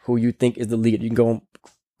market who you think is the leader. You can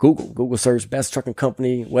Google search best trucking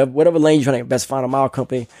company, whatever lane you're trying to get, best final mile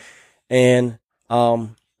company, and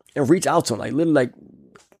reach out to them, like literally like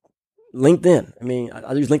LinkedIn. I mean,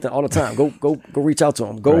 I use LinkedIn all the time. Go reach out to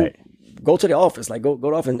them. Go to the office, like go to the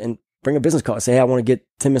office and bring a business card. Say, hey, I want to get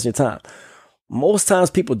 10 minutes of your time. Most times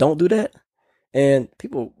people don't do that. And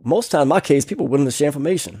most times in my case, people are willing to share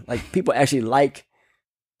information. Like people actually like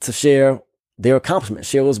to share their accomplishments,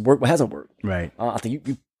 share what's worked, what hasn't worked. Right. I think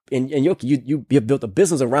you have built a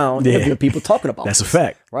business around interviewing people talking about That's this, a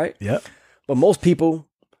fact. right? Yep. But most people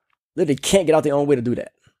literally can't get out their own way to do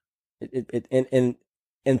that.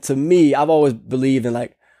 And to me, I've always believed in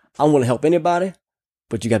like, I want to help anybody,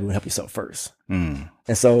 but you got to help yourself first. And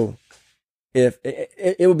so if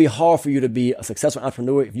it would be hard for you to be a successful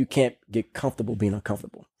entrepreneur if you can't get comfortable being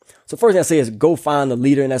uncomfortable. So first thing I say is go find a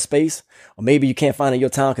leader in that space, or maybe you can't find it in your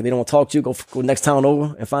town because they don't want to talk to you. Go next town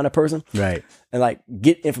over and find that person. Right. And like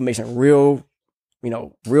get information, real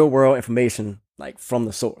world information, like from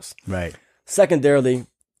the source. Right. Secondarily,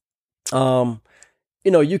 you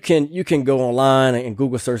can go online and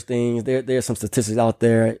Google search things. There's some statistics out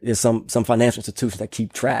there. There's some financial institutions that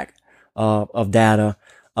keep track of data.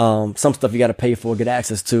 Some stuff you got to pay for, get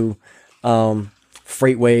access to.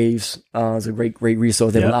 FreightWaves is a great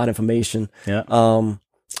resource. They have a lot of information. On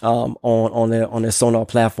their Sonar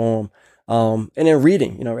platform. And then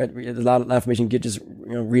reading, there's a lot of information you get just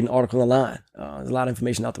reading an article online. There's a lot of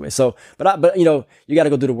information out the way. So, but you got to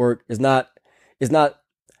go do the work. It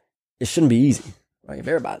shouldn't be easy. Right? If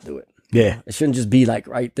everybody do it. Yeah. It shouldn't just be like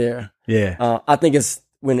right there. Yeah. I think it's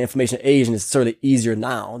when the information age, and it's certainly easier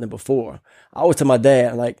now than before. I always tell my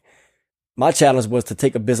dad, like, my challenge was to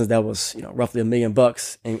take a business that was, roughly $1 million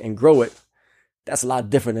and grow it. That's a lot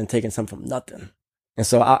different than taking something from nothing. And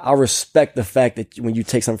so I respect the fact that when you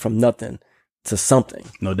take something from nothing to something,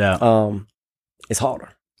 no doubt, it's harder.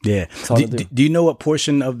 Yeah. Do you know what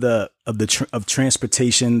portion of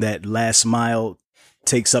transportation that last mile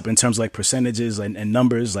takes up in terms of like percentages and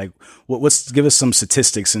numbers? Like give us some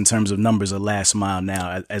statistics in terms of numbers of last mile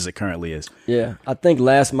now as it currently is. Yeah. I think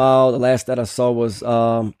last mile, the last that I saw was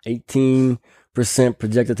 18%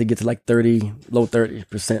 projected to get to like low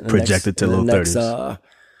 30%. Projected to low 30s.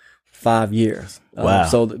 5 years. Wow.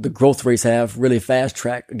 So the growth rates have really fast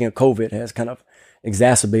tracked. Again, COVID has kind of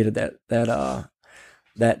exacerbated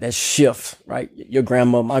that shift, right?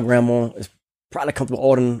 My grandma is probably comfortable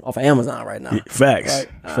ordering off of Amazon right now. Facts.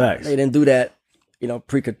 Right? Facts. They didn't do that,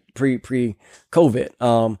 pre-COVID.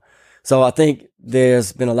 So I think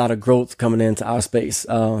there's been a lot of growth coming into our space.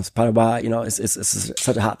 It's probably why, it's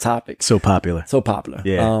such a hot topic. So popular.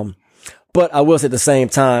 Yeah. But I will say at the same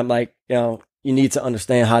time, like, you need to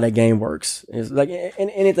understand how that game works. It's like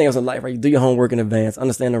anything else in life, right? You do your homework in advance,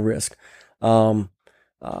 understand the risk.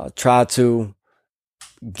 Try to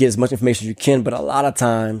get as much information as you can, but a lot of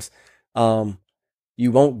times,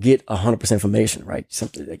 you won't get 100% information, right?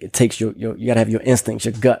 Something like it takes you gotta have your instincts,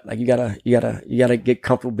 your gut. Like you gotta get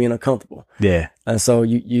comfortable being uncomfortable. Yeah. And so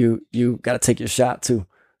you gotta take your shot too.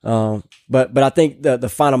 But I think the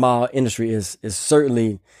final mile industry is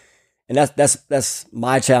certainly, and that's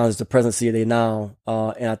my challenge, the presidency of now.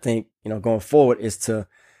 And I think, going forward is to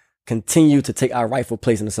continue to take our rightful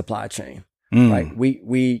place in the supply chain. Right.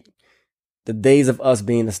 The days of us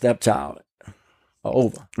being the stepchild are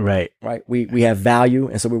over. Right. We have value.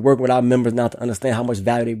 And so we're working with our members now to understand how much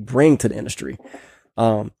value they bring to the industry.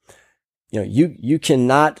 You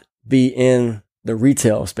cannot be in the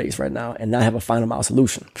retail space right now and not have a final mile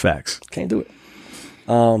solution. Facts. Can't do it.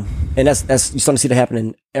 And that's you're starting to see that happen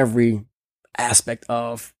in every aspect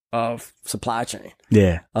of supply chain.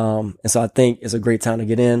 Yeah. And so I think it's a great time to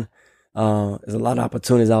get in. There's a lot of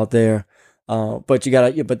opportunities out there. But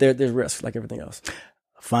there's risks like everything else.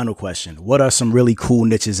 Final question. What are some really cool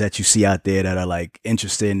niches that you see out there that are like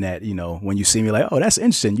interesting that, when you see me like, oh, that's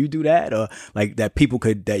interesting. You do that, or like that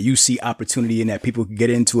that you see opportunity in that people could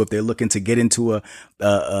get into if they're looking to get into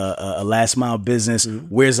a last mile business. Mm-hmm.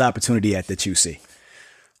 Where's the opportunity at that you see?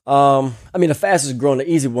 The fastest growing,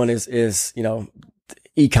 the easy one is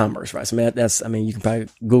e-commerce, right? So you can probably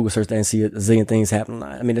Google search that and see a zillion things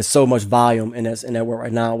happening. There's so much volume in that world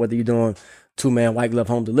right now, whether you're doing 2-man white glove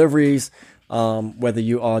home deliveries, whether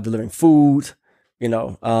you are delivering food,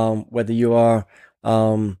 whether you are,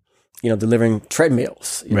 delivering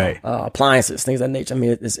treadmills, appliances, things of that nature.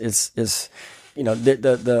 It's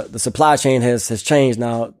the supply chain has changed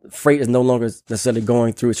now. Freight is no longer necessarily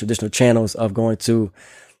going through its traditional channels of going to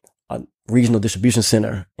a regional distribution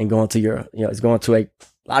center and going to it's going to a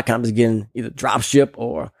lot of times it's getting either drop ship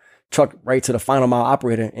or truck right to the final mile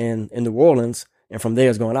operator in New Orleans. And from there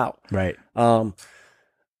it's going out. Right.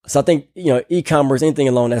 So I think, e-commerce, anything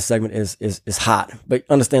along that segment is hot, but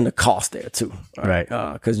understand the cost there too. Right.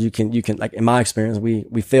 Cause you can, like in my experience,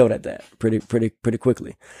 we failed at that pretty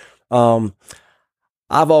quickly. I've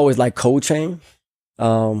always liked cold chain.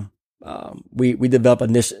 We developed a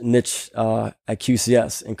niche at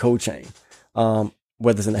QCS in cold chain,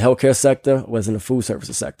 whether it's in the healthcare sector, whether it's in the food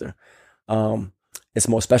services sector. It's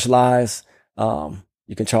more specialized.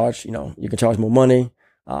 You can charge more money,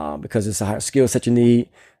 because it's a higher skill set you need,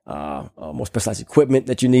 more specialized equipment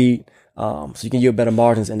that you need. So you can yield better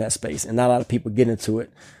margins in that space, and not a lot of people get into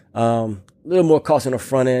it. A little more cost on the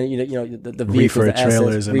front end, the vehicles, the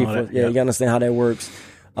trailers, assets, and all that. Yeah, you understand how that works.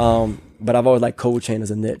 But I've always liked cold chain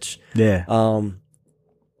as a niche. Yeah.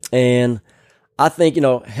 And I think,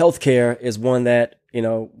 healthcare is one that,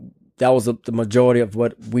 that was the majority of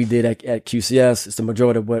what we did at QCS. It's the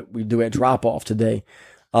majority of what we do at Drop Off today.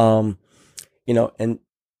 And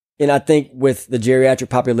I think with the geriatric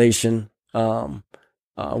population,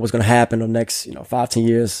 what's going to happen in the next, 5-10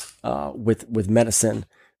 years, with medicine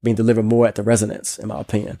being delivered more at the residence, in my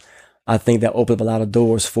opinion, I think that opened up a lot of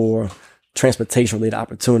doors for transportation related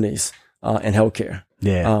opportunities, in healthcare.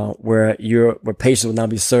 Yeah. Where patients will now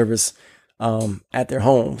be serviced, at their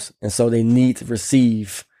homes. And so they need to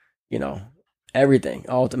receive, everything,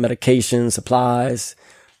 all the medications, supplies,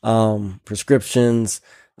 prescriptions,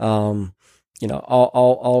 all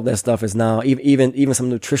of that stuff is now, even some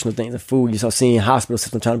nutritional things, the food. You start seeing hospital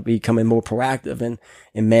systems trying to becoming more proactive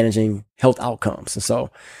in managing health outcomes. And so,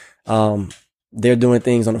 they're doing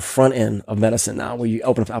things on the front end of medicine now, where you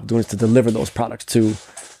open up opportunities to deliver those products to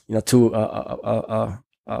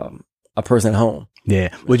a person at home.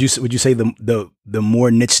 Yeah. Would you say the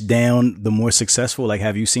more niche down, the more successful? Like,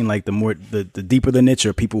 have you seen like the deeper the niche,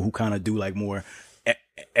 or people who kind of do like more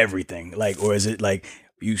everything? Like, or is it like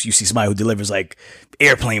you see somebody who delivers like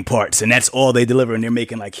airplane parts and that's all they deliver and they're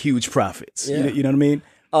making like huge profits? Yeah. You know what I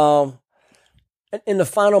mean? In the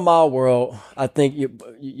final mile world, I think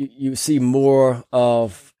you see more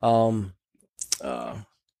of you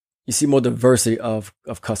see more diversity of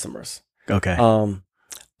customers. Okay.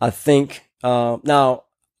 I think now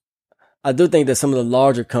I do think that some of the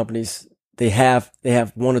larger companies they have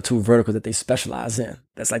one or two verticals that they specialize in.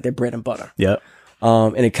 That's like their bread and butter. Yep.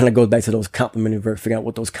 And it kind of goes back to those complementary figuring out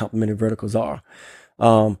what those complementary verticals are.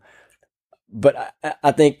 But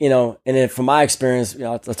I think, and then from my experience,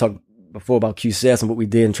 I talked before about QCS and what we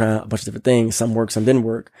did and trying a bunch of different things. Some worked, some didn't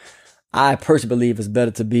work. I personally believe it's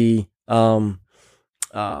better to be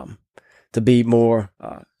more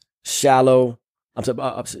shallow.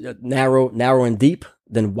 Narrow and deep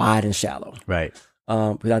than wide and shallow. Right.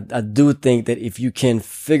 Because I do think that if you can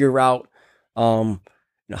figure out,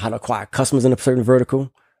 how to acquire customers in a certain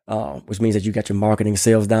vertical, which means that you got your marketing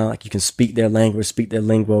sales down, like you can speak their language, speak their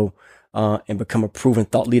lingo, and become a proven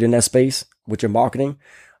thought leader in that space with your marketing.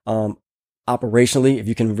 Operationally, if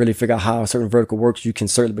you can really figure out how a certain vertical works, you can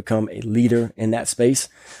certainly become a leader in that space.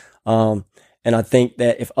 And I think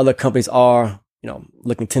that if other companies are,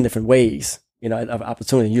 looking 10 different ways, of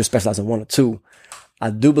opportunity, you're specialized in one or two,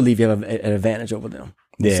 I do believe you have an advantage over them.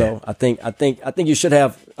 Yeah. So I think you should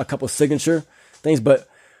have a couple of signature things, but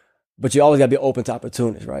you always gotta be open to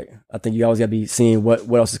opportunities, right? I think you always gotta be seeing what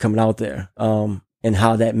else is coming out there, and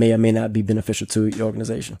how that may or may not be beneficial to your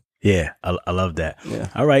organization. Yeah, I love that. Yeah.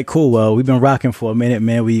 All right, cool. Well, we've been rocking for a minute,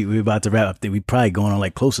 man. We about to wrap up. We probably going on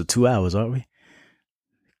like close to 2 hours, aren't we?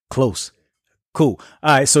 Close. Cool.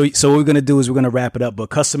 All right. So what we're going to do is we're going to wrap it up. But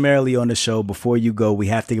customarily on the show, before you go, we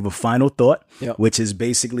have to give a final thought, Yep. which is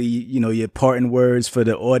basically, your parting words for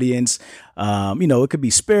the audience. It could be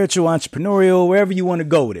spiritual, entrepreneurial, wherever you want to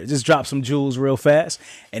go with it. Just drop some jewels real fast.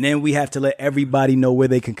 And then we have to let everybody know where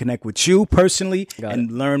they can connect with you personally and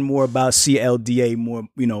learn more about CLDA more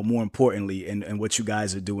importantly, and what you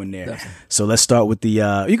guys are doing there. Definitely. So let's start with you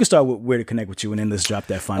can start with where to connect with you, and then let's drop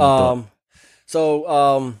that final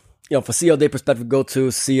thought. For CLDA perspective, go to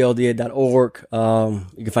clda.org.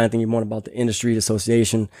 You can find anything you want about the industry, the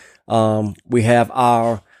association. We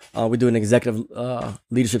have we do an executive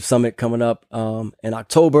leadership summit coming up in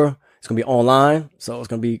October. It's going to be online, so it's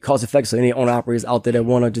going to be cost effective. So any owner operators out there that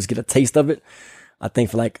want to just get a taste of it, I think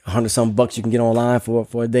for like $100 you can get online for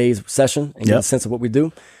a day's session and get a sense of what we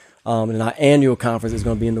do. And our annual conference is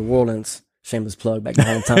going to be in New Orleans. Shameless plug, back to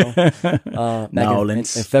hometown. Back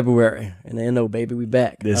in February. And then, baby, we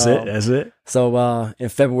back. That's it. So in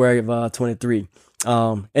February of 23.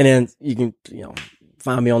 And then you can,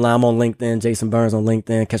 find me online. I'm on LinkedIn, Jason Burns on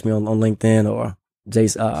LinkedIn. Catch me on LinkedIn, or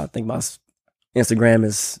Jason, I think my Instagram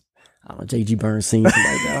is, JG Burns Scene, something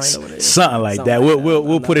like that. I don't know what it is. Something like that.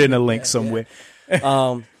 We'll put it in a link somewhere.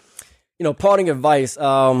 Parting advice,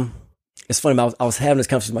 it's funny. I was having this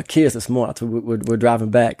conversation with my kids this morning. We're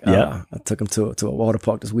driving back. I took them to a water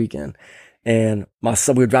park this weekend, and my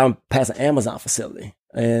son, we were driving past an Amazon facility,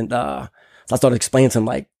 and so I started explaining to them,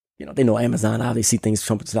 like, you know, they know Amazon, how they see things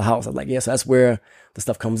come to the house. I was like, yeah, so that's where the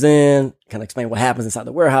stuff comes in. Kind of explain what happens inside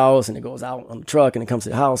the warehouse, and it goes out on the truck, and it comes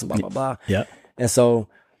to the house, and blah blah blah. Yeah. And so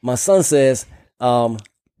my son says,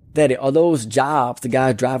 Daddy, are those jobs, the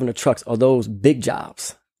guy driving the trucks, are those big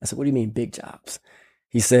jobs? I said, what do you mean big jobs?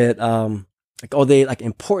 He said, like, are they like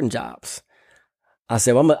important jobs? I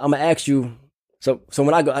said, well, I'm gonna ask you. So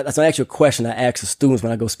when I go, that's an actual question I ask the students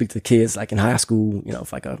when I go speak to the kids, like in high school, you know,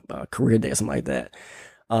 for like a career day or something like that.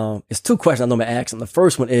 It's two questions I know I'm gonna ask them. The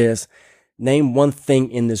first one is, name one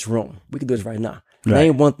thing in this room. We can do this right now. Right.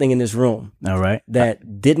 Name one thing in this room. All right.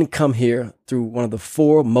 That didn't come here through one of the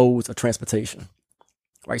 4 modes of transportation.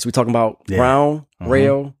 Right. So we're talking about ground,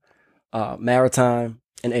 rail, maritime,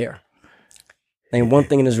 and air. Name one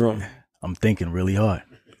thing in this room. I'm thinking really hard.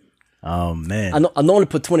 Oh man, I normally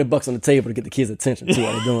put $20 on the table to get the kids' attention too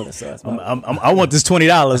while they're doing it. So I want this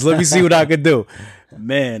 $20. Let me see what I can do,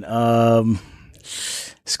 man.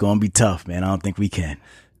 It's gonna be tough, man. I don't think we can.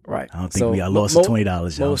 Right. I don't think I lost the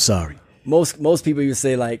 $20. I'm sorry. Most people, you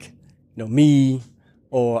say, like, you know, me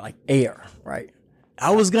or like air, right?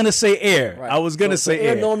 I was gonna say air. Right. I was gonna say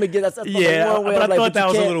air. Normally that's one way. But I thought that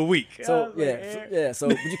was a little weak. So So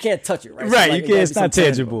but you can't touch it, right? Right. So, like, you can't. It's not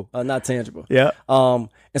tangible. Not tangible. Yeah.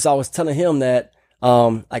 And so I was telling him that,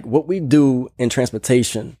 like, what we do in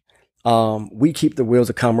transportation, we keep the wheels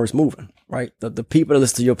of commerce moving, right? The people that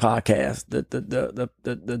listen to your podcast, the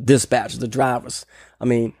dispatchers, the drivers. I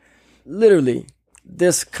mean, literally,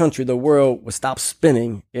 this country, the world would stop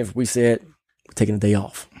spinning if we said we're taking a day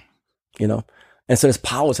off, you know? And so there's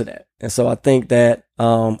power to that. And so I think that,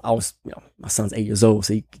 my son's 8 years old,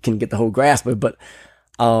 so he can get the whole grasp of it. But,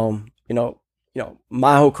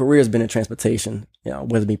 my whole career has been in transportation, you know,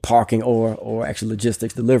 whether it be parking or actually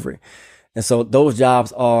logistics delivery. And so those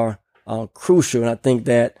jobs are crucial. And I think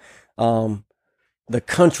that the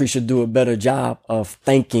country should do a better job of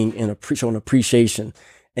thanking and showing appreciation.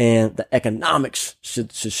 And the economics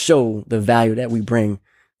should show the value that we bring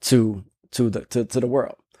to the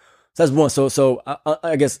world. So that's one. So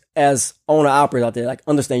I guess as owner operators out there, like,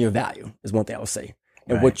 understand your value is one thing I would say,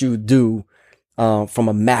 and what you do from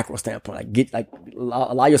a macro standpoint. Like,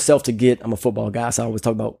 allow yourself to get. I'm a football guy, so I always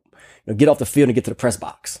talk about, you know, get off the field and get to the press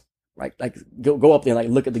box. Right, like go up there and like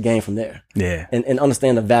look at the game from there. Yeah, and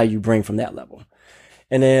understand the value you bring from that level.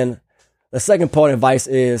 And then the second part of advice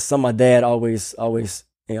is something my dad always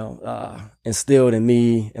instilled in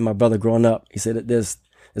me and my brother growing up. He said that there's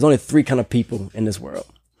only 3 kind of people in this world.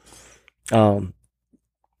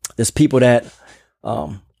 There's people that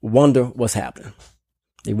wonder what's happening.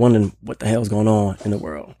 They wondering what the hell's going on in the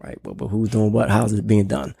world, right? But who's doing what? How's it being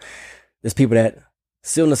done? There's people that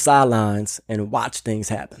sit on the sidelines and watch things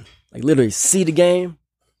happen. Like, literally see the game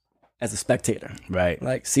as a spectator. Right.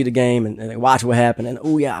 Like, see the game and they watch what happened. And,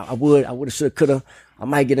 oh yeah, I would have, should have, could have. I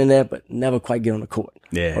might get in there, but never quite get on the court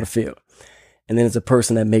or the field. And then it's a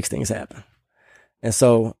person that makes things happen. And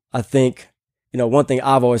so I think, you know, one thing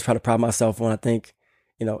I've always tried to pride myself on, I think,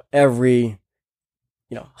 you know, every,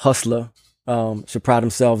 you know, hustler should pride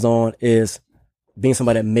themselves on, is being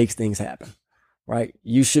somebody that makes things happen, right?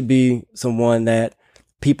 You should be someone that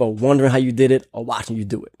people are wondering how you did it or watching you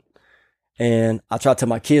do it. And I try to tell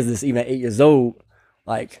my kids this, even at 8 years old,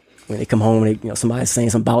 like, when they come home and they, you know, somebody's saying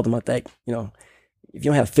something about them, I think, you know, if you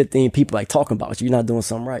don't have 15 people like talking about you, you're not doing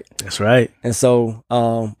something right. That's right. And so,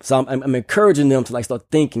 I'm encouraging them to like start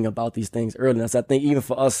thinking about these things early. And so I think even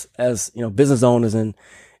for us as, you know, business owners and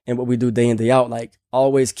what we do day in, day out, like,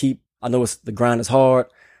 always keep, I know the grind is hard.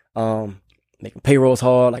 Making payrolls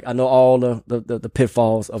hard. Like, I know all the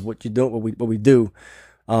pitfalls of what you're doing, what we do.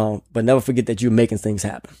 But never forget that you're making things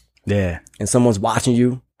happen. Yeah. And someone's watching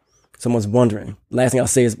you. Someone's wondering. Last thing I'll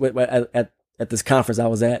say is at this conference I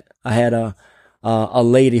was at, I had a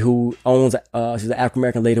lady who owns, she's an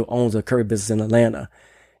African-American lady who owns a curry business in Atlanta.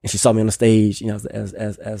 And she saw me on the stage, you know, as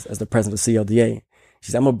the president of CLDA.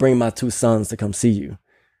 She said, I'm going to bring my 2 sons to come see you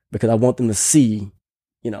because I want them to see,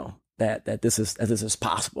 you know, that this is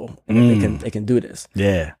possible and they can do this.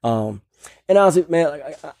 Yeah. And honestly, man,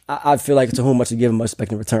 like, I feel like to whom much is given, much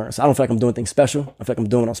expect in return. So I don't feel like I'm doing things special. I feel like I'm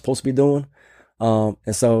doing what I'm supposed to be doing.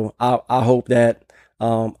 And so I hope that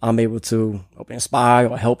I'm able to inspire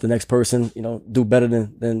or help the next person, you know, do better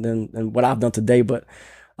than what I've done today. But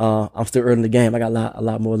I'm still early in the game. I got a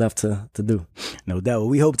lot more left to do. No doubt.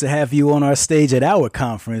 We hope to have you on our stage at our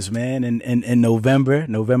conference, man, in November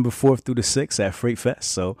 4th through the 6th at Freight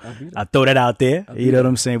Fest. So I throw that out there. You know what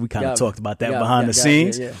I'm saying? We kind of talked about that behind the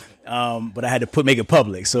scenes. but I had to make it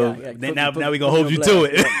public. So now we're gonna hold you to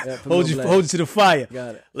it. Hold you to the fire.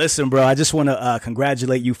 Got it. Listen, bro, I just want to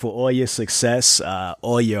congratulate you for all your success,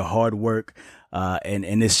 all your hard work,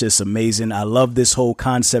 and it's just amazing. I love this whole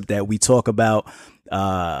concept that we talk about,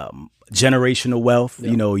 generational wealth.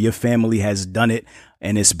 You know, your family has done it.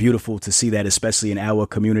 And it's beautiful to see that, especially in our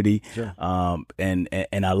community. Sure. And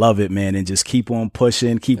I love it, man. And just keep on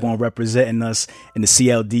pushing, keep on representing us in the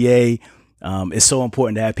CLDA. It's so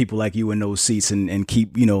important to have people like you in those seats and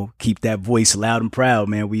keep that voice loud and proud,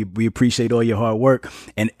 man. We appreciate all your hard work.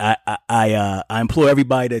 And I implore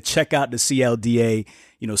everybody to check out the CLDA,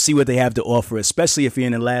 see what they have to offer, especially if you're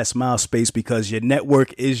in the last mile space, because your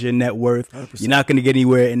network is your net worth. 100%. You're not going to get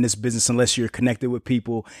anywhere in this business unless you're connected with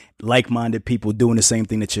people, like-minded people doing the same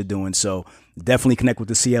thing that you're doing. So definitely connect with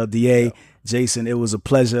the CLDA. Yep. Jason, it was a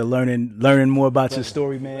pleasure learning more about your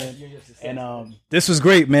story, man. And this was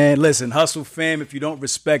great, man. Listen, Hustle fam, if you don't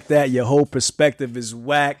respect that, your whole perspective is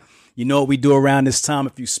whack. You know what we do around this time.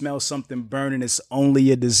 If you smell something burning, it's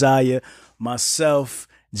only a desire. Myself,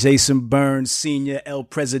 Jason Burns, Senior, El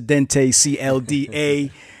Presidente,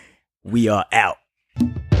 CLDA. We are out.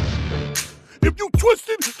 If you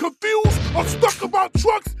twisted, confused, or stuck about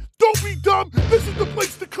trucks, don't be dumb. This is the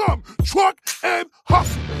place to come. Truck and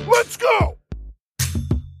Hustle. Let's go.